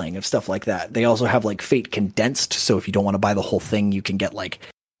role playing, of stuff like that. They also have like Fate condensed, so if you don't want to buy the whole thing, you can get like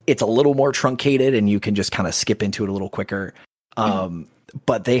it's a little more truncated, and you can just kind of skip into it a little quicker.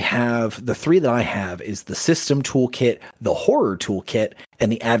 But they have the three that I have is the system toolkit, the horror toolkit,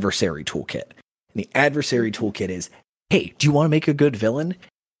 and the adversary toolkit. And the adversary toolkit is, hey, do you want to make a good villain?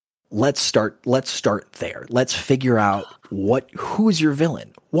 Let's start there. Let's figure out who's your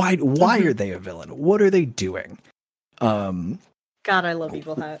villain? Why are they a villain? What are they doing? God, I love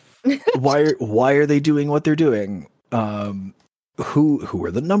Evil Hat. why are they doing what they're doing? Who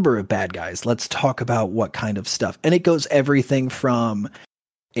are the number of bad guys? Let's talk about what kind of stuff. And it goes everything from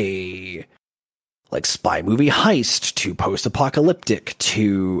a like spy movie heist to post-apocalyptic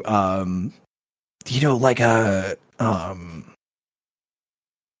to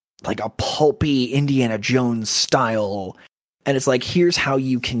like a pulpy Indiana Jones style. And it's like, here's how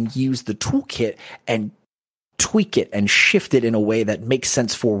you can use the toolkit and tweak it and shift it in a way that makes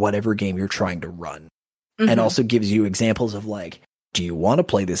sense for whatever game you're trying to run. And also gives you examples of like, do you want to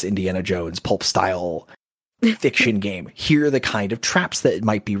play this Indiana Jones pulp style fiction game? Here are the kind of traps that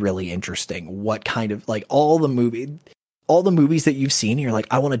might be really interesting. What kind of like all the movies that you've seen, you're like,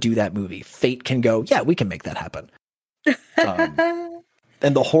 I want to do that movie. Fate can go, yeah, we can make that happen.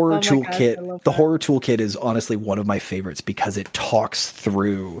 And the horror toolkit, the horror toolkit is honestly one of my favorites because it talks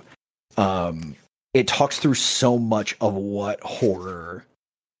through so much of what horror,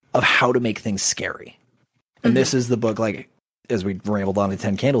 of how to make things scary. And this is the book, like, as we rambled on to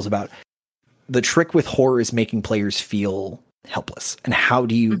 10 Candles about, the trick with horror is making players feel helpless. And how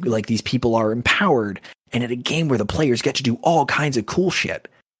do you, like, these people are empowered, and in a game where the players get to do all kinds of cool shit,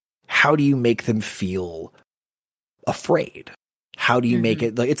 how do you make them feel afraid? How do you make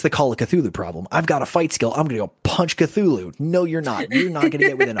it, like, it's the Call of Cthulhu problem. I've got a fight skill, I'm going to go punch Cthulhu. No, you're not. You're not going to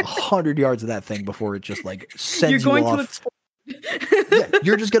get within 100 yards of that thing before it just, like, sends you off. Yeah,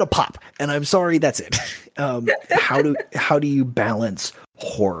 you're just gonna pop, and I'm sorry, that's it. How do you balance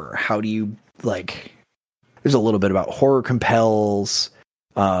horror? How do you, like, there's a little bit about horror compels.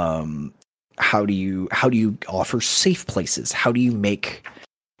 How do you offer safe places? How do you make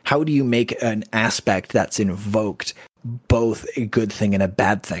an aspect that's invoked both a good thing and a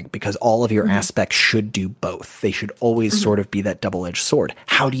bad thing? Because all of your aspects should do both. They should always sort of be that double-edged sword.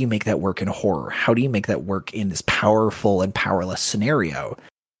 How do you make that work in horror? How do you make that work in this powerful and powerless scenario?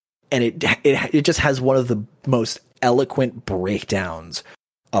 And it just has one of the most eloquent breakdowns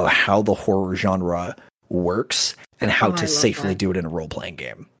of how the horror genre works and how to safely do it in a role-playing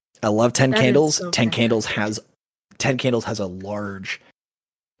game. I love 10 Candles. So 10 Candles has a large,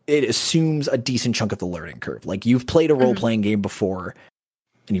 it assumes a decent chunk of the learning curve. Like, you've played a role-playing game before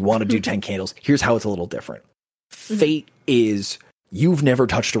and you want to do 10 Candles. Here's how it's a little different. Fate is, you've never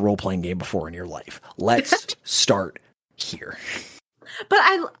touched a role-playing game before in your life. Let's start here. But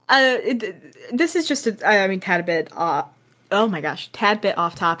this is just tad bit off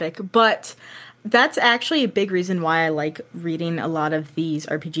topic, but that's actually a big reason why I like reading a lot of these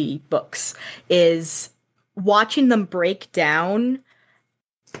RPG books, is watching them break down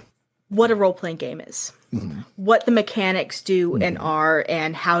what a role-playing game is, what the mechanics do and are,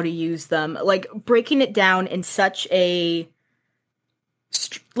 and how to use them. Like, breaking it down in such a,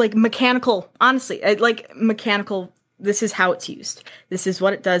 like, mechanical, honestly, like, mechanical, this is how it's used. This is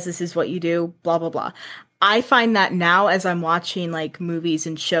what it does. This is what you do, blah, blah, blah. I find that now, as I'm watching, like, movies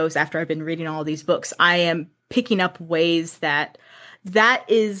and shows after I've been reading all these books, I am picking up ways that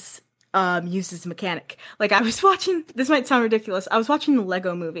is used as a mechanic. Like, I was watching, this might sound ridiculous, I was watching the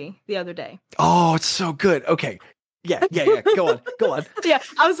Lego movie the other day. Oh, it's so good. Okay. Yeah. Go on. Yeah,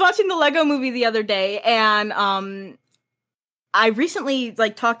 I was watching the Lego movie the other day, and I recently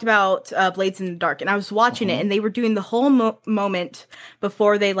talked about Blades in the Dark, and I was watching it, and they were doing the whole moment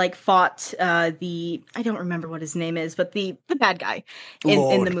before they fought I don't remember what his name is, but the bad guy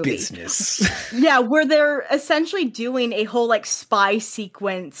in the movie. Business. Yeah, where they're essentially doing a whole spy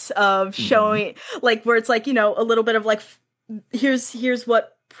sequence of showing where it's a little bit of here's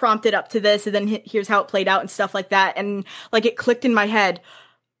what prompted up to this, and then here's how it played out and stuff like that, and it clicked in my head.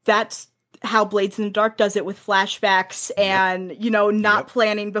 That's how Blades in the Dark does it with flashbacks and, not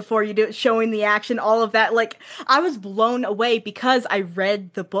planning before you do it, showing the action, all of that. I was blown away because I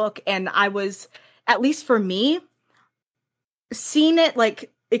read the book and I was, at least for me, seeing it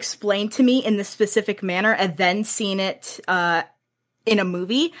explained to me in this specific manner and then seeing it in a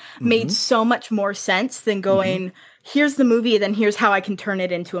movie made so much more sense than going, here's the movie, then here's how I can turn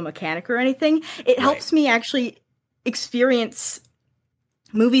it into a mechanic or anything. It helps me actually experience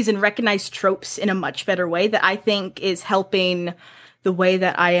movies and recognize tropes in a much better way that I think is helping the way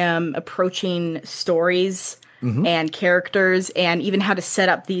that I am approaching stories and characters and even how to set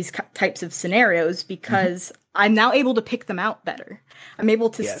up these types of scenarios, because I'm now able to pick them out better. I'm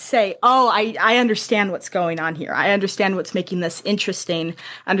able to say, oh, I understand what's going on here. I understand what's making this interesting.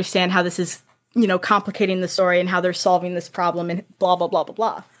 I understand how this is, complicating the story and how they're solving this problem and blah, blah, blah, blah,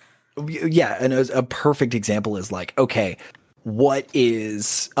 blah. Yeah. And a perfect example is okay, what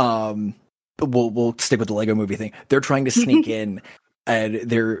is we'll stick with the Lego movie thing. They're trying to sneak in and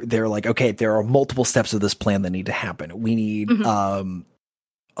they're like, okay, there are multiple steps of this plan that need to happen. We need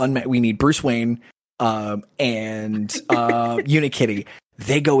we need Bruce Wayne and Unikitty.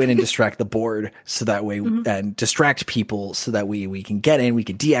 They go in and distract the board so that way and distract people so that we can get in, we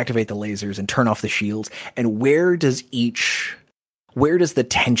can deactivate the lasers and turn off the shields. And where does the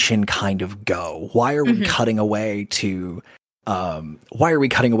tension kind of go? Why are we cutting away to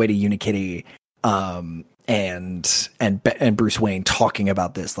Unikitty and Bruce Wayne talking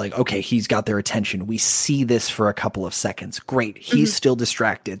about this? Okay, he's got their attention. We see this for a couple of seconds. Great. He's still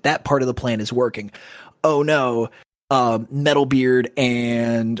distracted. That part of the plan is working. Oh no. Metalbeard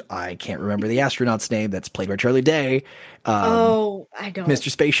and I can't remember the astronaut's name that's played by Charlie Day. I don't.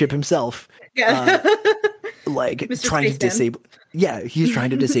 Mr. Spaceship himself. Yeah. Trying to disable. Yeah, he's trying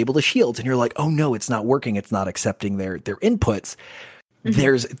to disable the shields, and you're like, oh no, it's not working. It's not accepting their inputs.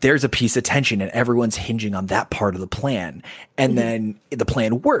 There's a piece of tension, and everyone's hinging on that part of the plan. And then the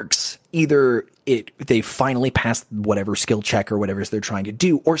plan works. Either they finally pass whatever skill check or whatever they're trying to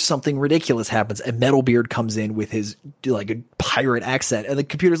do, or something ridiculous happens, and Metalbeard comes in with his a pirate accent, and the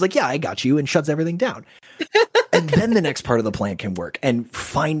computer's like, yeah, I got you, and shuts everything down. And then the next part of the plan can work, and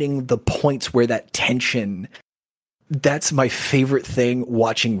finding the points where that tension. That's my favorite thing,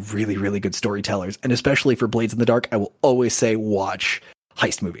 watching really, really good storytellers. And especially for Blades in the Dark, I will always say watch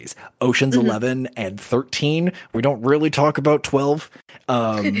heist movies. Ocean's 11 and 13. We don't really talk about 12.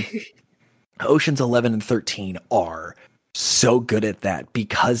 Ocean's 11 and 13 are so good at that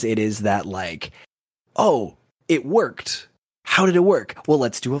because it is that oh, it worked. How did it work? Well,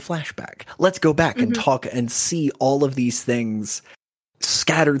 let's do a flashback. Let's go back and talk and see all of these things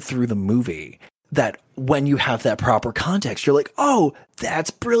scattered through the movie. That when you have that proper context, you're like, oh, that's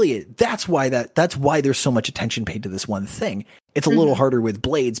brilliant. That's why there's so much attention paid to this one thing. It's a little harder with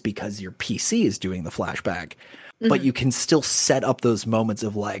Blades because your PC is doing the flashback, but you can still set up those moments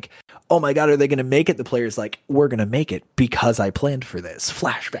of oh my God, are they going to make it? The player's like, we're going to make it because I planned for this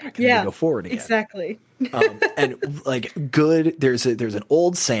flashback. And we go forward again. Exactly. And good. There's an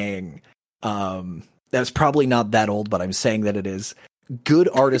old saying, that's probably not that old, but I'm saying that it is. Good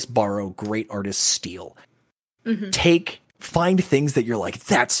artists borrow, great artists steal. Find things that you're like,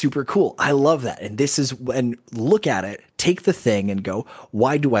 that's super cool. I love that. And this is when look at it, take the thing and go,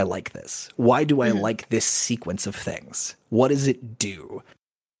 why do I like this? Why do I like this sequence of things? What does it do?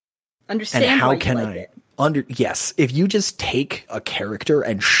 Understand and how why you can like it. Yes, if you just take a character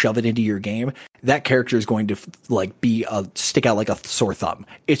and shove it into your game, that character is going to stick out like a sore thumb.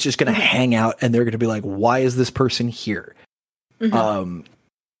 It's just going to hang out and they're going to be like, why is this person here?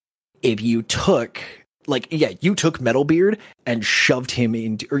 If you took Metalbeard and shoved him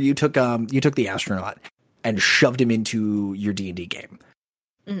into, or you took the astronaut and shoved him into your D&D game,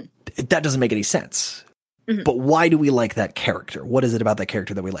 that doesn't make any sense. But why do we like that character? What is it about that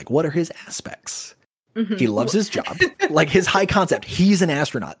character that we like? What are his aspects? He loves his job, his high concept. He's an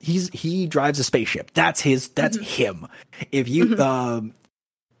astronaut. He drives a spaceship. That's him. If you,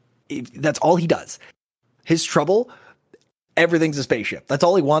 if that's all he does. His trouble. Everything's a spaceship. That's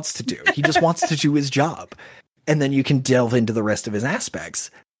all he wants to do. He just wants to do his job. And then you can delve into the rest of his aspects.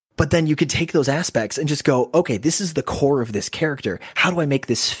 But then you could take those aspects and just go, okay, this is the core of this character. How do I make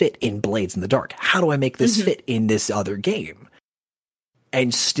this fit in Blades in the Dark? How do I make this fit in this other game?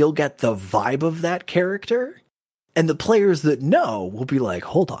 and still get the vibe of that character. And the players that know will be like,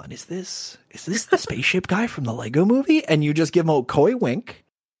 hold on, is this the spaceship guy from the Lego movie? And you just give them a coy wink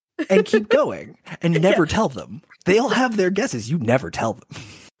and keep going and never tell them. They'll have their guesses. You never tell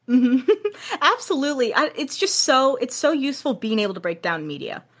them. Absolutely. It's so useful being able to break down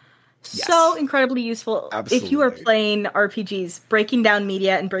media. Yes. So incredibly useful. Absolutely. If you are playing RPGs, breaking down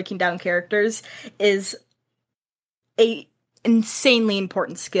media and breaking down characters is a insanely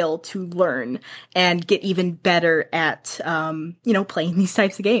important skill to learn and get even better at, playing these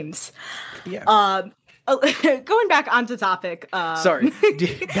types of games. Yeah. Going back onto topic. Sorry.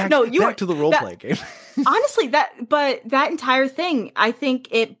 Back to the role-play game. Honestly, that entire thing, I think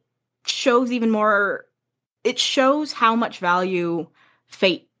it shows even more. It shows how much value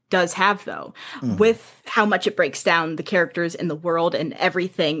Fate does have, though, with how much it breaks down the characters in the world and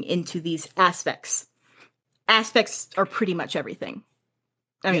everything into these aspects. Aspects are pretty much everything.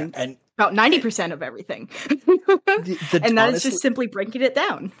 I mean, and about 90% of everything. And that is just simply breaking it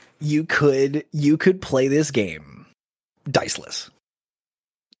down. You could play this game diceless.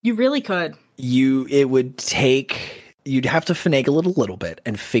 You really could. You'd have to finagle it a little bit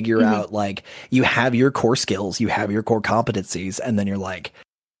and figure out, like, you have your core skills, you have your core competencies, and then you're like,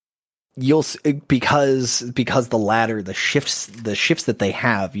 because the ladder, the shifts that they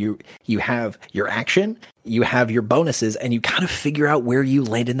have, you have your action, you have your bonuses, and you kind of figure out where you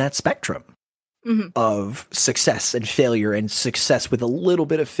land in that spectrum of success and failure, and success with a little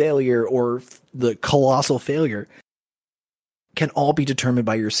bit of failure or the colossal failure can all be determined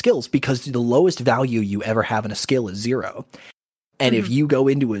by your skills, because the lowest value you ever have in a skill is 0. And if you go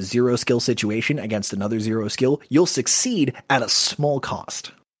into a 0 skill situation against another 0 skill, you'll succeed at a small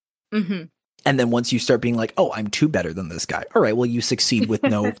cost. And then once you start being like, oh, I'm too better than this guy. All right, well, you succeed with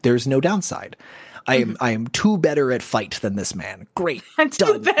there's no downside. I am too better at fight than this man. Great. I'm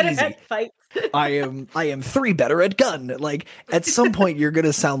too better easy. at fight. I am 3 better at gun. Like, at some point you're going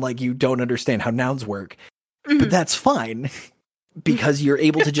to sound like you don't understand how nouns work, but that's fine, because you're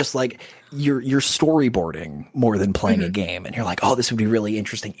able to just, like, you're storyboarding more than playing a game. And you're like, oh, this would be really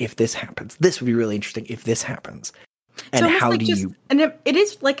interesting if this happens. This would be really interesting if this happens. And how like it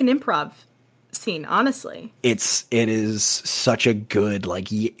is like an improv scene, honestly. It is such a good, like,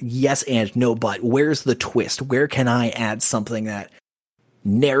 yes and no, but where's the twist? Where can I add something that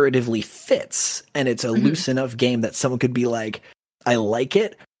narratively fits? And it's a loose enough game that someone could be like, I like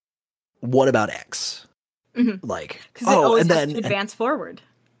it. What about X? Like, and then advance forward.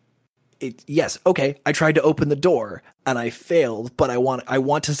 Yes, okay, I tried to open the door and I failed, but I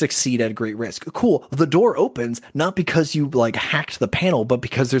want to succeed at great risk. Cool. The door opens not because you, like, hacked the panel, but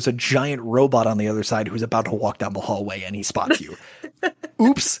because there's a giant robot on the other side who's about to walk down the hallway and he spots you.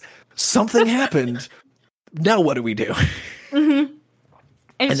 Oops, something happened. Now what do we do? And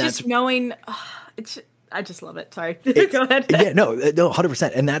it's just knowing. I just love it. Sorry. Go ahead. Yeah, no,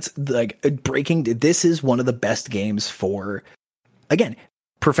 100%. And that's, like, this is one of the best games for, again,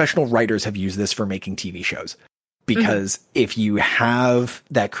 professional writers have used this for making TV shows, because if you have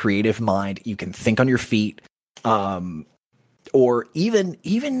that creative mind, you can think on your feet. Or even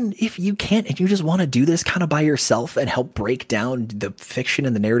if you can't, and you just want to do this kind of by yourself and help break down the fiction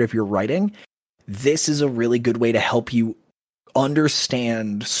and the narrative you're writing, this is a really good way to help you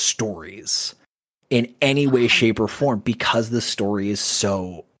understand stories in any way, shape, or form, because the story is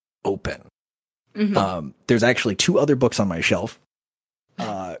so open. There's actually 2 other books on my shelf.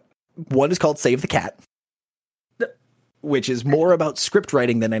 One is called Save the Cat, which is more about script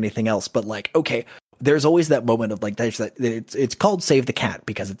writing than anything else. But, like, okay, there's always that moment of, like, it's called Save the Cat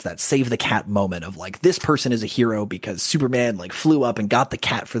because it's that save the cat moment of, like, this person is a hero because Superman, like, flew up and got the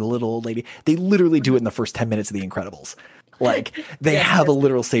cat for the little old lady. They literally do it in the first 10 minutes of The Incredibles. Like, they have a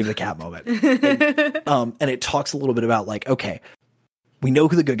literal save the cat moment. And it talks a little bit about, like, okay, we know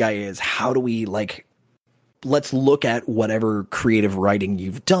who the good guy is. How do we, like, let's look at whatever creative writing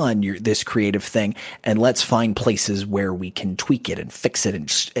you've done, this creative thing, and let's find places where we can tweak it and fix it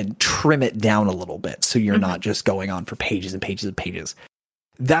and trim it down a little bit, so you're not just going on for pages and pages and pages.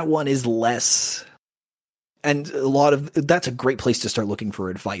 That one is less, and that's a great place to start looking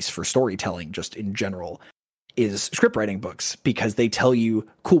for advice for storytelling, just in general, is script writing books, because they tell you,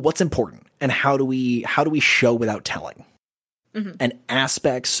 cool, what's important, and how do we show without telling. And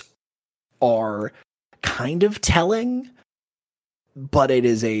aspects are kind of telling, but it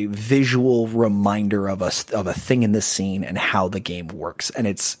is a visual reminder of a thing in the scene and how the game works. And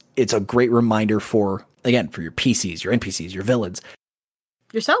it's a great reminder for your PCs, your NPCs, your villains,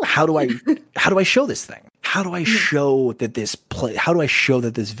 yourself. How do I show this thing? How do I show that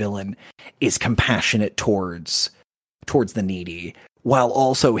this villain is compassionate towards the needy, while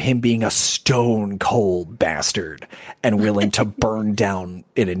also him being a stone cold bastard and willing to burn down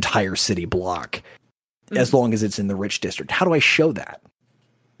an entire city block as long as it's in the rich district. How do I show that?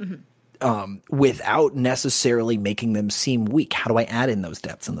 Without necessarily making them seem weak? How do I add in those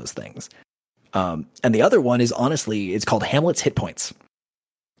depths and those things? And the other one is, honestly, it's called Hamlet's Hit Points.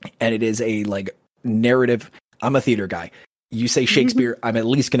 And it is a like narrative. I'm a theater guy. You say Shakespeare, I'm at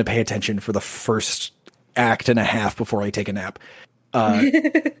least going to pay attention for the first act and a half before I take a nap.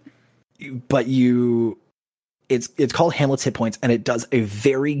 But it's called Hamlet's Hit Points, and it does a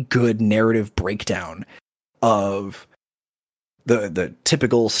very good narrative breakdown of the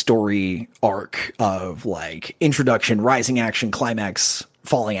typical story arc of like introduction, rising action, climax,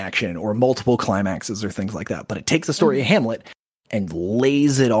 falling action, or multiple climaxes or things like that. But it takes the story of Hamlet and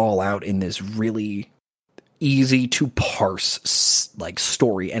lays it all out in this really easy to parse like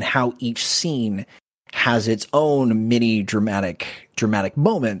story, and how each scene has its own mini dramatic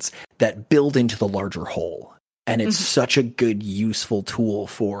moments that build into the larger whole. And it's such a good, useful tool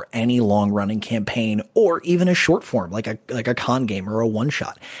for any long running campaign, or even a short form, like a con game or a one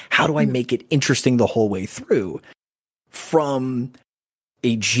shot. How do I make it interesting the whole way through from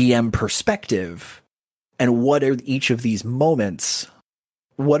a GM perspective? And what are each of these moments?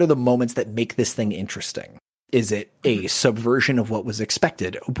 What are the moments that make this thing interesting? Is it a subversion of what was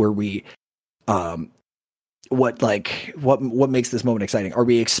expected? Where we, what makes this moment exciting? Are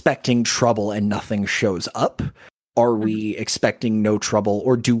we expecting trouble and nothing shows up? Are we expecting no trouble?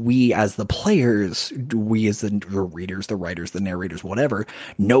 Or do we as the players, do we as the readers, the writers, the narrators, whatever,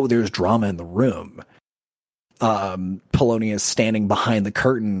 know there's drama in the room? Polonius standing behind the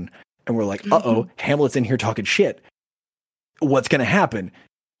curtain and we're like, uh-oh, Hamlet's in here talking shit. What's going to happen?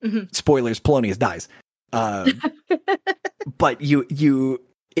 Spoilers, Polonius dies. But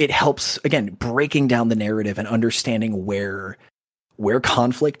it helps, again, breaking down the narrative and understanding where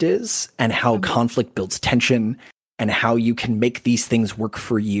conflict is and how conflict builds tension and how you can make these things work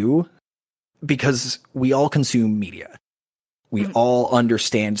for you, because we all consume media. We all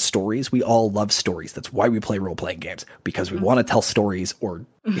understand stories. We all love stories. That's why we play role-playing games, because we want to tell stories or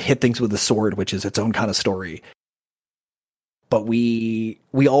hit things with a sword, which is its own kind of story. But we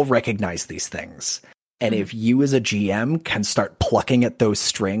all recognize these things. And if you as a GM can start plucking at those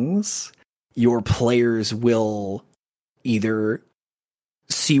strings, your players will either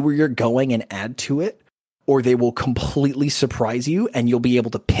see where you're going and add to it, or they will completely surprise you and you'll be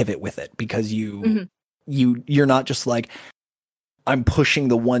able to pivot with it, because you're not just like, I'm pushing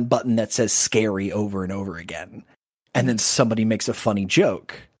the one button that says scary over and over again. And then somebody makes a funny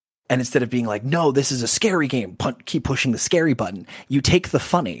joke. And instead of being like, no, this is a scary game, keep pushing the scary button, you take the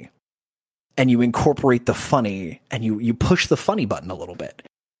funny and you incorporate the funny and you push the funny button a little bit.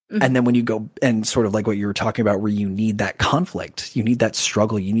 And then when you go and sort of like what you were talking about, where you need that conflict, you need that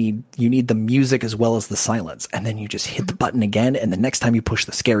struggle, you need the music as well as the silence. And then you just hit the button again. And the next time you push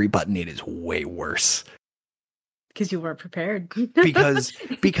the scary button, it is way worse. Because you weren't prepared.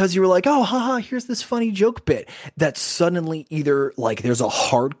 because you were like, oh, haha, here's this funny joke bit that suddenly either like there's a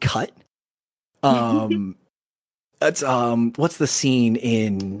hard cut. That's what's the scene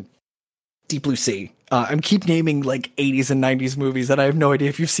in Deep Blue Sea? I'm keep naming like 80s and 90s movies that I have no idea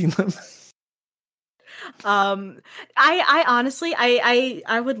if you've seen them. I honestly,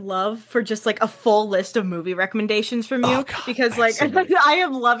 I would love for just like a full list of movie recommendations from you, because like I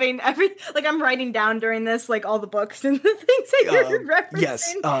am loving like I'm writing down during this, like all the books and the things that you're referencing.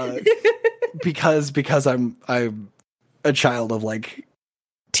 Yes, because I'm a child of like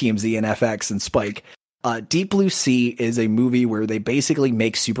TMZ and FX and Spike. Deep Blue Sea is a movie where they basically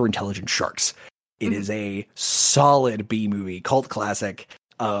make super intelligent sharks. It is a solid B movie, cult classic.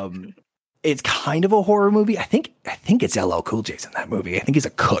 It's kind of a horror movie. I think it's LL Cool J's in that movie. I think he's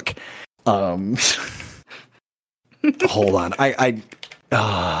a cook. Hold on.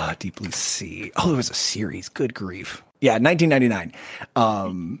 Deep Blue Sea. Oh, there was a series. Good grief. Yeah, 1999.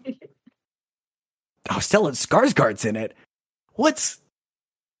 Stellan Skarsgård's in it.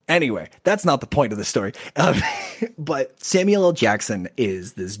 Anyway, that's not the point of the story. But Samuel L. Jackson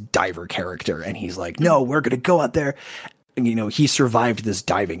is this diver character, and he's like, no, we're going to go out there. And, you know, he survived this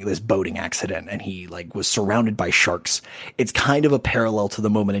boating accident, and he like was surrounded by sharks. It's kind of a parallel to the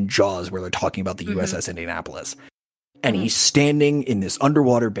moment in Jaws where they're talking about the USS Indianapolis. And he's standing in this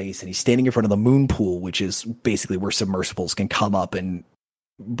underwater base, and he's standing in front of the moon pool, which is basically where submersibles can come up and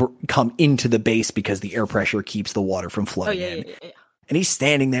come into the base because the air pressure keeps the water from flooding in. Yeah. And he's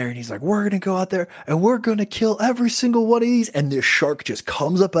standing there and he's like, we're going to go out there and we're going to kill every single one of these. And this shark just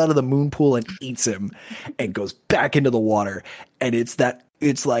comes up out of the moon pool and eats him and goes back into the water. And it's that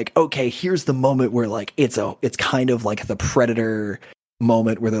it's like, okay, here's the moment where like it's kind of like the Predator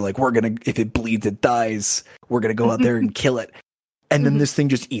moment where they're like, if it bleeds, it dies. We're gonna go out there and kill it. And then this thing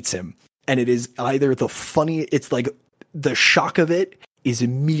just eats him. And it is either it's like the shock of it is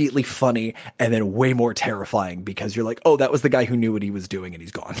immediately funny and then way more terrifying because you're like, oh, that was the guy who knew what he was doing and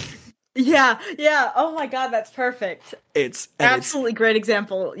he's gone. Yeah. Oh my God, that's perfect. It's absolutely great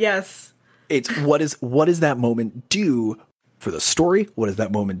example. Yes. It's what does that moment do for the story? What does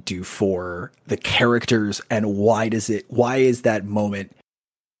that moment do for the characters? And why is that moment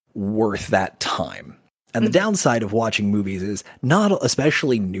worth that time? And the downside of watching movies is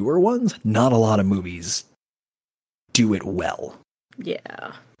especially newer ones, not a lot of movies do it well.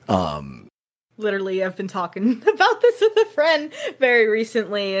 Yeah. Literally, I've been talking about this with a friend very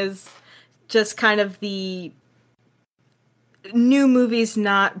recently, is just kind of the new movies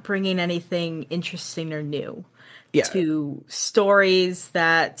not bringing anything interesting or new. Yeah. To stories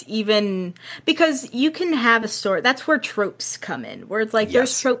that even because you can have a story, that's where tropes come in, where it's like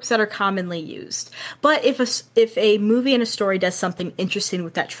there's tropes that are commonly used. But if a movie and a story does something interesting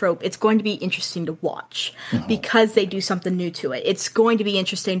with that trope, it's going to be interesting to watch because they do something new to it. It's going to be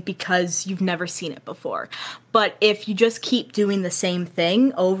interesting because you've never seen it before. But if you just keep doing the same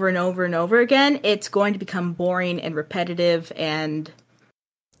thing over and over and over again, it's going to become boring and repetitive and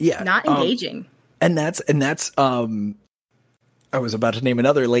not engaging. And that's I was about to name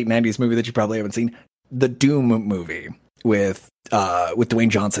another late 90s movie that you probably haven't seen, the Doom movie with Dwayne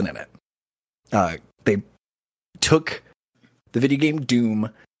Johnson in it. They took the video game Doom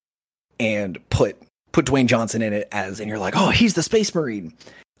and put Dwayne Johnson in it and you're like, oh, he's the Space Marine.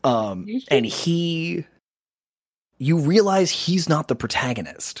 And you realize he's not the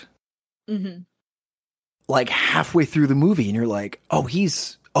protagonist. Mm-hmm. Like halfway through the movie and you're like, oh,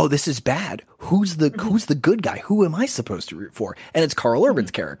 this is bad. Who's the good guy? Who am I supposed to root for? And it's Carl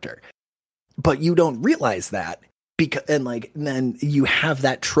Urban's character. But you don't realize that then you have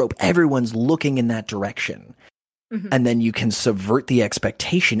that trope. Everyone's looking in that direction. Mm-hmm. And then you can subvert the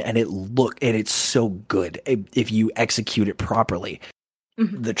expectation and it's so good if you execute it properly.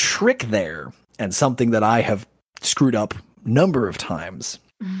 Mm-hmm. The trick there, and something that I have screwed up a number of times,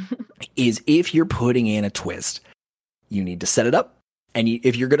 is if you're putting in a twist, you need to set it up. And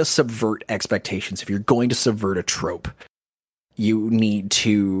if you're going to subvert expectations, if you're going to subvert a trope, you need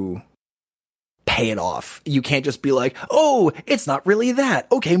to pay it off. You can't just be like, oh, it's not really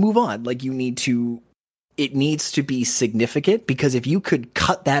that. Okay, move on. Like it needs to be significant, because if you could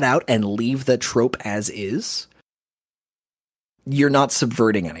cut that out and leave the trope as is, you're not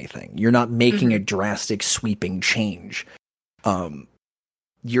subverting anything. You're not making a drastic sweeping change.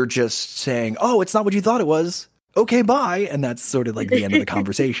 You're just saying, oh, it's not what you thought it was. Okay, bye. And that's sort of like the end of the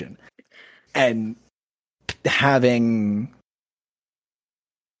conversation. And having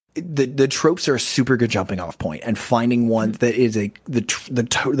the tropes are a super good jumping off point, and finding one that is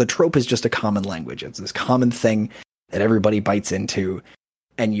the trope is just a common language. It's this common thing that everybody bites into,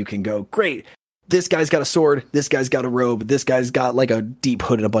 and you can go, great, this guy's got a sword, this guy's got a robe, this guy's got like a deep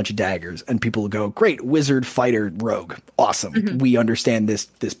hood and a bunch of daggers, and people will go, great, wizard, fighter, rogue, awesome. We understand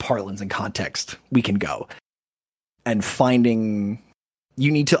this parlance and context. We can go. And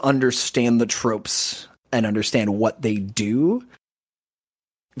you need to understand the tropes and understand what they do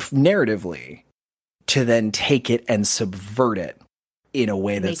narratively to then take it and subvert it in a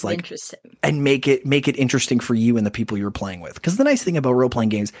way that's like interesting, and make it interesting for you and the people you're playing with. Because the nice thing about role-playing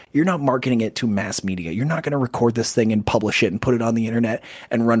games, you're not marketing it to mass media. You're not going to record this thing and publish it and put it on the internet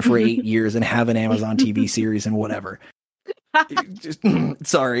and run for 8 years and have an Amazon TV series and whatever.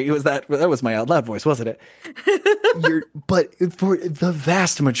 Sorry, that was my out loud voice, wasn't it? But for the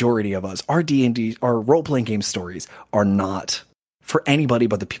vast majority of us, our D&D, our role-playing game stories are not for anybody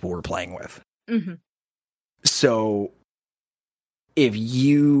but the people we're playing with. Mm-hmm. So if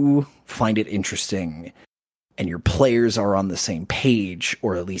you find it interesting and your players are on the same page,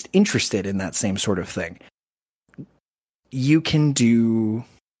 or at least interested in that same sort of thing, you can do.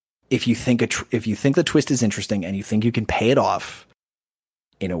 If you think the twist is interesting and you think you can pay it off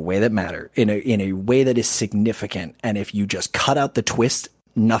in a way that in a way that is significant, and if you just cut out the twist,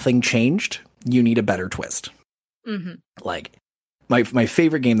 nothing changed, you need a better twist. Mm-hmm. Like my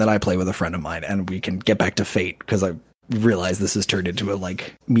favorite game that I play with a friend of mine, and we can get back to Fate because I realize this has turned into a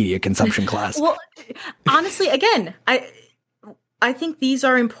like media consumption class. Well, honestly, again, I think these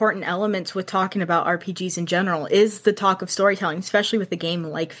are important elements with talking about RPGs in general, is the talk of storytelling, especially with a game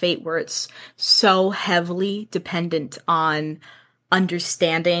like Fate, where it's so heavily dependent on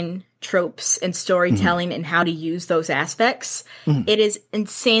understanding tropes and storytelling and how to use those aspects. It is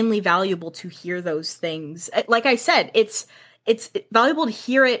insanely valuable to hear those things. Like I said, it's it's valuable to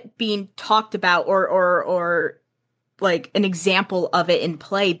hear it being talked about or like an example of it in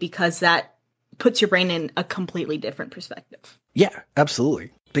play, because that puts your brain in a completely different perspective. Yeah,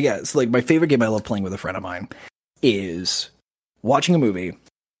 absolutely. But yeah, it's like my favorite game I love playing with a friend of mine is watching a movie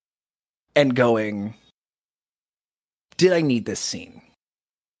and going, did I need this scene?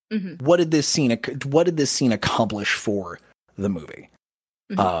 Mm-hmm. What did this scene accomplish for the movie?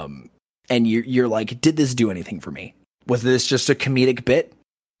 Mm-hmm. And you're like, did this do anything for me? Was this just a comedic bit?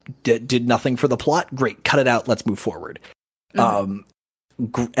 Did nothing for the plot? Great, cut it out. Let's move forward. Mm-hmm.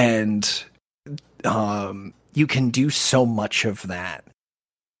 You can do so much of that,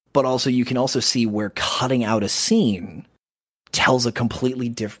 but also you can also see where cutting out a scene tells a completely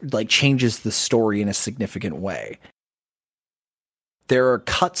different, like changes the story in a significant way. There are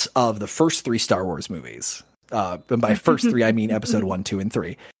cuts of the first 3 Star Wars movies. And by first 3, I mean episode 1, 2, and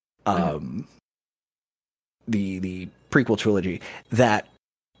 3. The prequel trilogy, that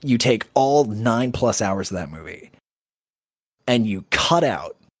you take all 9+ hours of that movie and you cut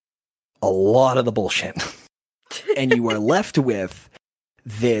out a lot of the bullshit. And you are left with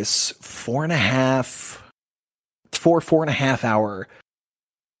this 4.5 hour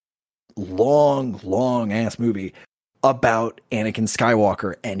long ass movie about Anakin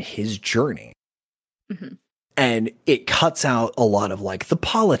Skywalker and his journey. Mm-hmm. And it cuts out a lot of like the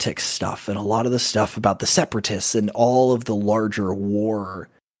politics stuff and a lot of the stuff about the separatists and all of the larger war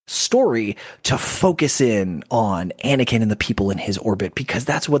story to focus in on Anakin and the people in his orbit, because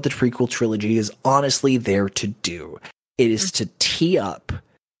that's what the prequel trilogy is honestly there to do. It is to tee up.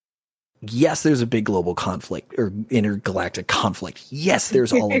 Yes, there's a big global conflict or intergalactic conflict. Yes,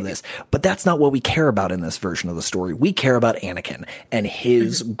 there's all of this, but that's not what we care about in this version of the story. We care about Anakin and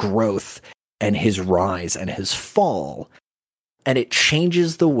his growth and his rise and his fall. And it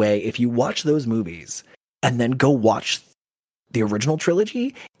changes the way, if you watch those movies and then go watch the original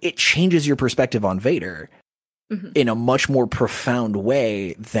trilogy, it changes your perspective on Vader in a much more profound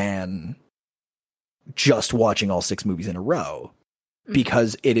way than just watching all 6 movies in a row.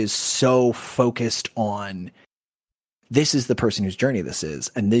 Because it is so focused on, this is the person whose journey this is,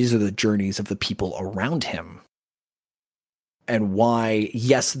 and these are the journeys of the people around him. And why,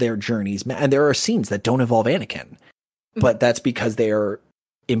 yes, their journeys, and there are scenes that don't involve Anakin, but that's because they are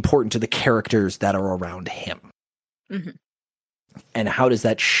important to the characters that are around him. Mm-hmm. And how does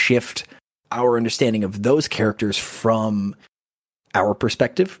that shift our understanding of those characters from our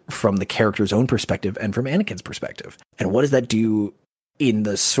perspective, from the character's own perspective, and from Anakin's perspective? And what does that do in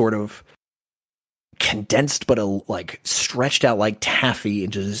the sort of condensed but like stretched out like taffy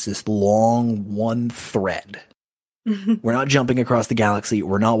into just this long one thread? We're not jumping across the galaxy.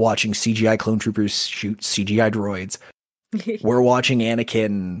 We're not watching CGI clone troopers shoot CGI droids. We're watching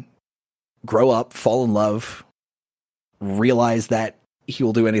Anakin grow up, fall in love, realize that he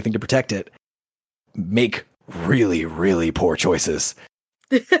will do anything to protect it, make really, really poor choices,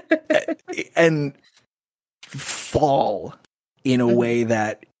 and fall in a way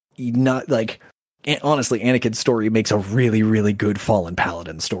that not like, honestly, Anakin's story makes a really, really good fallen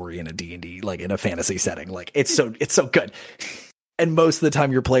paladin story in a D&D, like in a fantasy setting. Like it's so good. And most of the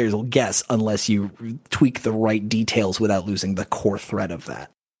time your players will guess unless you tweak the right details without losing the core thread of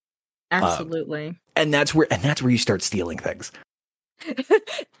that. Absolutely. And that's where you start stealing things.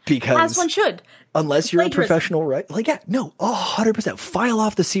 Because as one should. Unless you're a professional, right? Like, yeah, no, 100%. File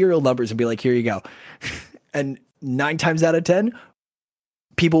off the serial numbers and be like, here you go. And 9 times out of 10,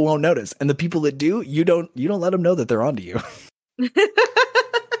 people won't notice. And the people that do, you don't let them know that they're onto you.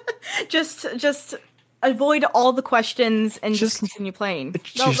 just avoid all the questions and just continue playing.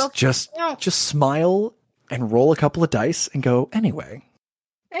 Just smile and roll a couple of dice and go, anyway.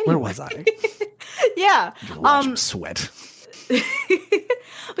 Where was I? Yeah. Watch him sweat.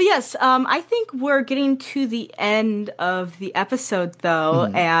 But yes, I think we're getting to the end of the episode, though.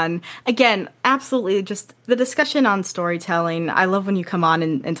 And again, absolutely, just the discussion on storytelling. I love when you come on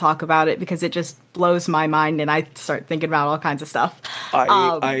and talk about it, because it just blows my mind and I start thinking about all kinds of stuff.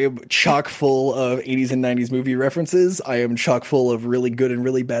 I am chock full of 80s and 90s movie references. I am chock full of really good and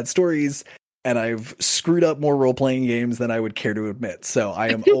really bad stories. And I've screwed up more role-playing games than I would care to admit. So I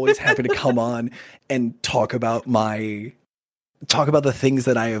am always happy to come on and talk about the things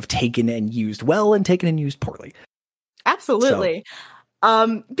that I have taken and used well and taken and used poorly. Absolutely.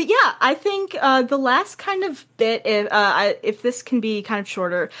 So. But yeah, I think the last kind of bit, if this can be kind of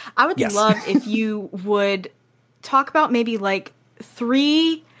shorter, I would love if you would talk about maybe like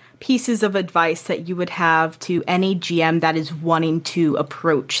 3 pieces of advice that you would have to any GM that is wanting to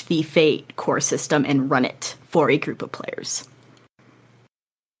approach the Fate core system and run it for a group of players.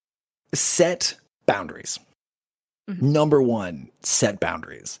 Set boundaries. Number one, set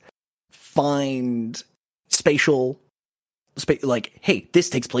boundaries. Find spatial, like, hey, this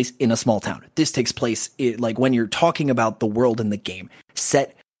takes place in a small town. This takes place like when you're talking about the world in the game.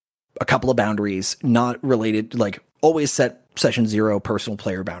 Set a couple of boundaries, not related, like always set session 0 personal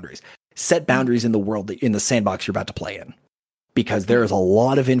player boundaries. Set boundaries in the world, in the sandbox you're about to play in, because there is a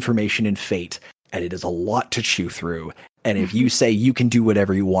lot of information in Fate, and it is a lot to chew through. And if you say you can do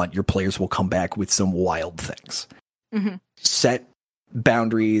whatever you want, your players will come back with some wild things. Set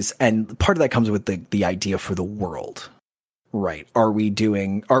boundaries, and part of that comes with the idea for the world, right? Are we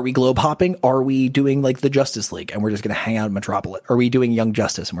globe hopping? Are we doing like the Justice League and we're just going to hang out in Metropolis? Are we doing Young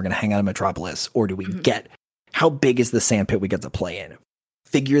Justice and we're going to hang out in Metropolis? Or do we get, how big is the sandpit we get to play in?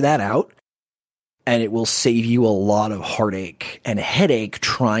 Figure that out, and it will save you a lot of heartache and headache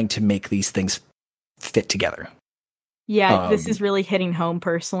trying to make these things fit together. Yeah, this is really hitting home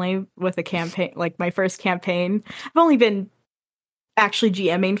personally with a campaign, like my first campaign. I've only been actually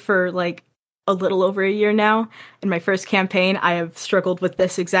GMing for like a little over a year now. In my first campaign, I have struggled with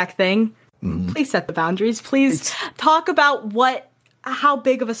this exact thing. Please set the boundaries. Please talk about how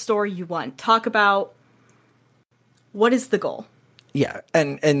big of a story you want. Talk about what is the goal. Yeah,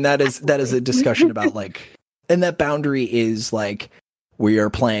 and that is a discussion about like, and that boundary is like, we are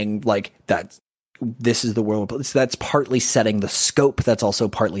playing like that. This is the world. So that's partly setting the scope. That's also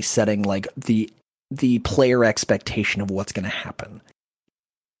partly setting like the player expectation of what's going to happen.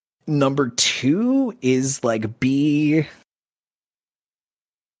 Number 2 is like be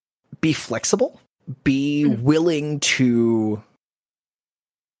flexible. Be willing to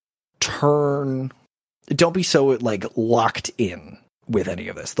turn. Don't be so like locked in with any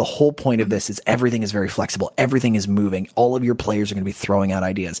of this. The whole point of this is everything is very flexible. Everything is moving. All of your players are going to be throwing out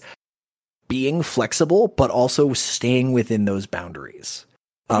ideas. Being flexible, but also staying within those boundaries.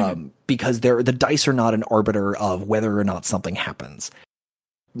 Because the dice are not an arbiter of whether or not something happens.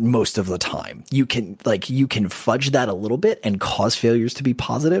 Most of the time, you can fudge that a little bit and cause failures to be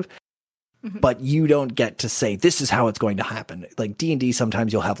positive, but you don't get to say this is how it's going to happen. Like D&D,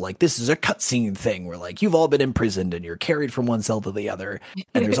 sometimes you'll have like, this is a cutscene thing where like you've all been imprisoned and you're carried from one cell to the other,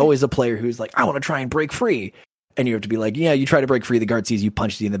 and there's always a player who's like, I want to try and break free. And you have to be like, yeah, you try to break free, the guard sees you,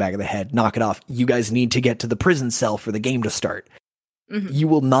 punches you in the back of the head, knock it off. You guys need to get to the prison cell for the game to start. You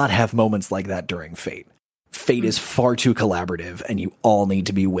will not have moments like that during Fate. Fate is far too collaborative, and you all need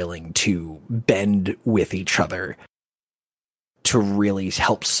to be willing to bend with each other to really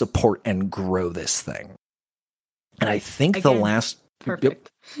help support and grow this thing. And I think Again, the last... Perfect.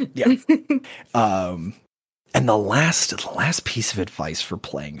 Yeah. And the last piece of advice for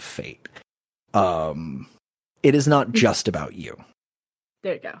playing Fate... it is not just about you.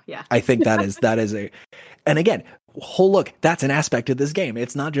 There you go. Yeah. I think that is a, and again, look, that's an aspect of this game.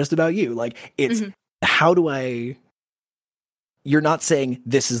 It's not just about you. Like it's you're not saying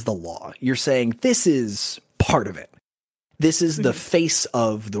this is the law. You're saying this is part of it. This is the face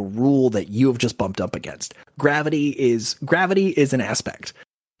of the rule that you have just bumped up against. Gravity is an aspect.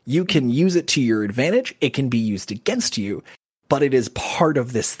 You can use it to your advantage. It can be used against you, but it is part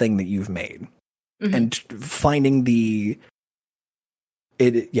of this thing that you've made. And finding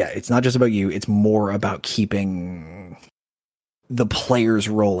it's not just about you. It's more about keeping the players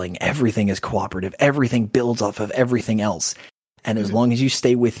rolling. Everything is cooperative. Everything builds off of everything else. And as long as you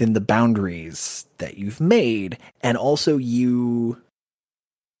stay within the boundaries that you've made, and also you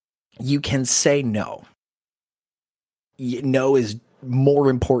can say no. No is more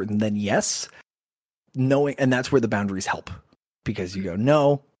important than yes. Knowing, and that's where the boundaries help, because you go,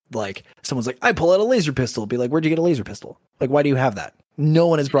 no. Like, someone's like, I pull out a laser pistol. Be like, where'd you get a laser pistol? Like, why do you have that? No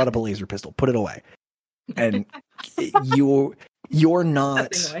one has brought up a laser pistol. Put it away. And you're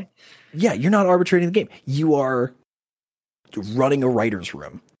not... Yeah, you're not arbitrating the game. You are running a writer's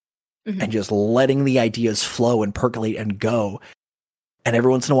room and just letting the ideas flow and percolate and go. And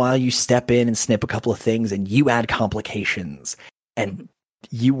every once in a while, you step in and snip a couple of things and you add complications. And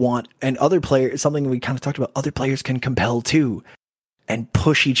you want... And other players... Something we kind of talked about, other players can compel too. And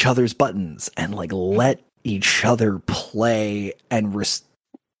push each other's buttons and like let each other play, and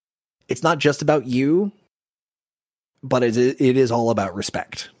it's not just about you, but it is all about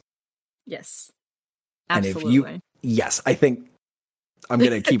respect. Yes, absolutely. And if yes, I think I'm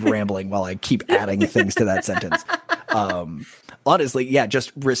going to keep rambling while I keep adding things to that sentence. Honestly, yeah,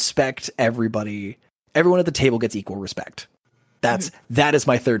 just respect everybody. Everyone at the table gets equal respect. That is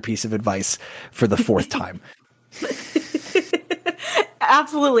my third piece of advice for the fourth time.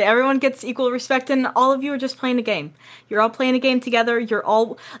 Absolutely. Everyone gets equal respect, and all of you are just playing a game. You're all playing a game together.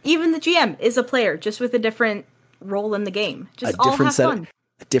 Even the GM is a player, just with a different role in the game. Just all have fun.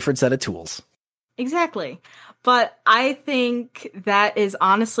 A different set of tools. Exactly. But I think that is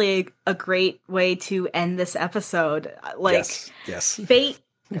honestly a great way to end this episode. Like, yes. Fate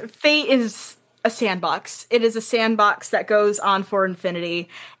is a sandbox. It is a sandbox that goes on for infinity,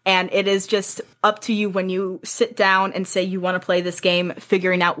 and it is just up to you when you sit down and say you want to play this game,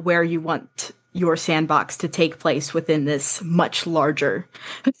 figuring out where you want your sandbox to take place within this much larger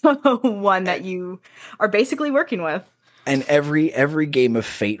one that you are basically working with. And every game of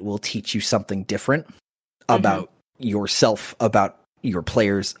Fate will teach you something different about yourself, about your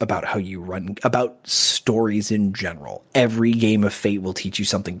players, about how you run, about stories in general. Every game of Fate will teach you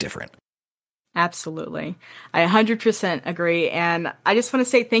something different. Absolutely. I 100% agree. And I just want to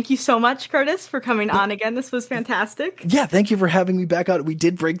say thank you so much, Curtis, for coming on again. This was fantastic. Yeah, thank you for having me back on. We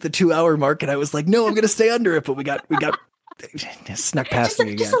did break the 2-hour mark, and I was like, no, I'm going to stay under it. But we got snuck past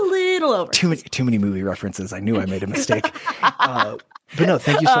me again. Just a little over. Too many movie references. I knew I made a mistake. But no,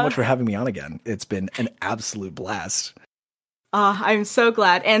 thank you so much for having me on again. It's been an absolute blast. I'm so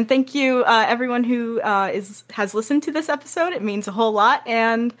glad. And thank you, everyone who has listened to this episode. It means a whole lot.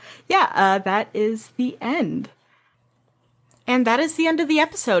 And yeah, that is the end. And that is the end of the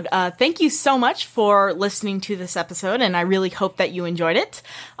episode. Thank you so much for listening to this episode, and I really hope that you enjoyed it.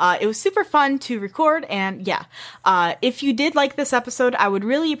 It was super fun to record, and yeah. If you did like this episode, I would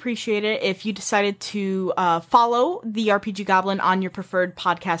really appreciate it if you decided to follow the RPG Goblin on your preferred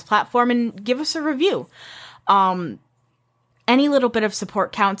podcast platform and give us a review. Any little bit of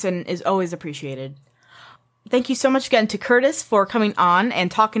support counts and is always appreciated. Thank you so much again to Curtis for coming on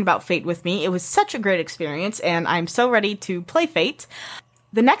and talking about Fate with me. It was such a great experience, and I'm so ready to play Fate.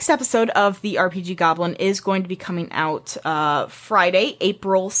 The next episode of the RPG Goblin is going to be coming out Friday,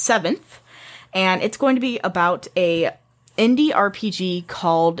 April 7th, and it's going to be about a indie RPG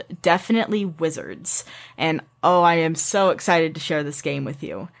called Definitely Wizards. And oh, I am so excited to share this game with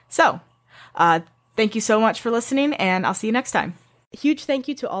you. So, thank you so much for listening, and I'll see you next time. Huge thank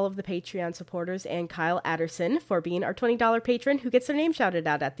you to all of the Patreon supporters and Kyle Adderson for being our $20 patron who gets their name shouted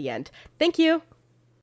out at the end. Thank you!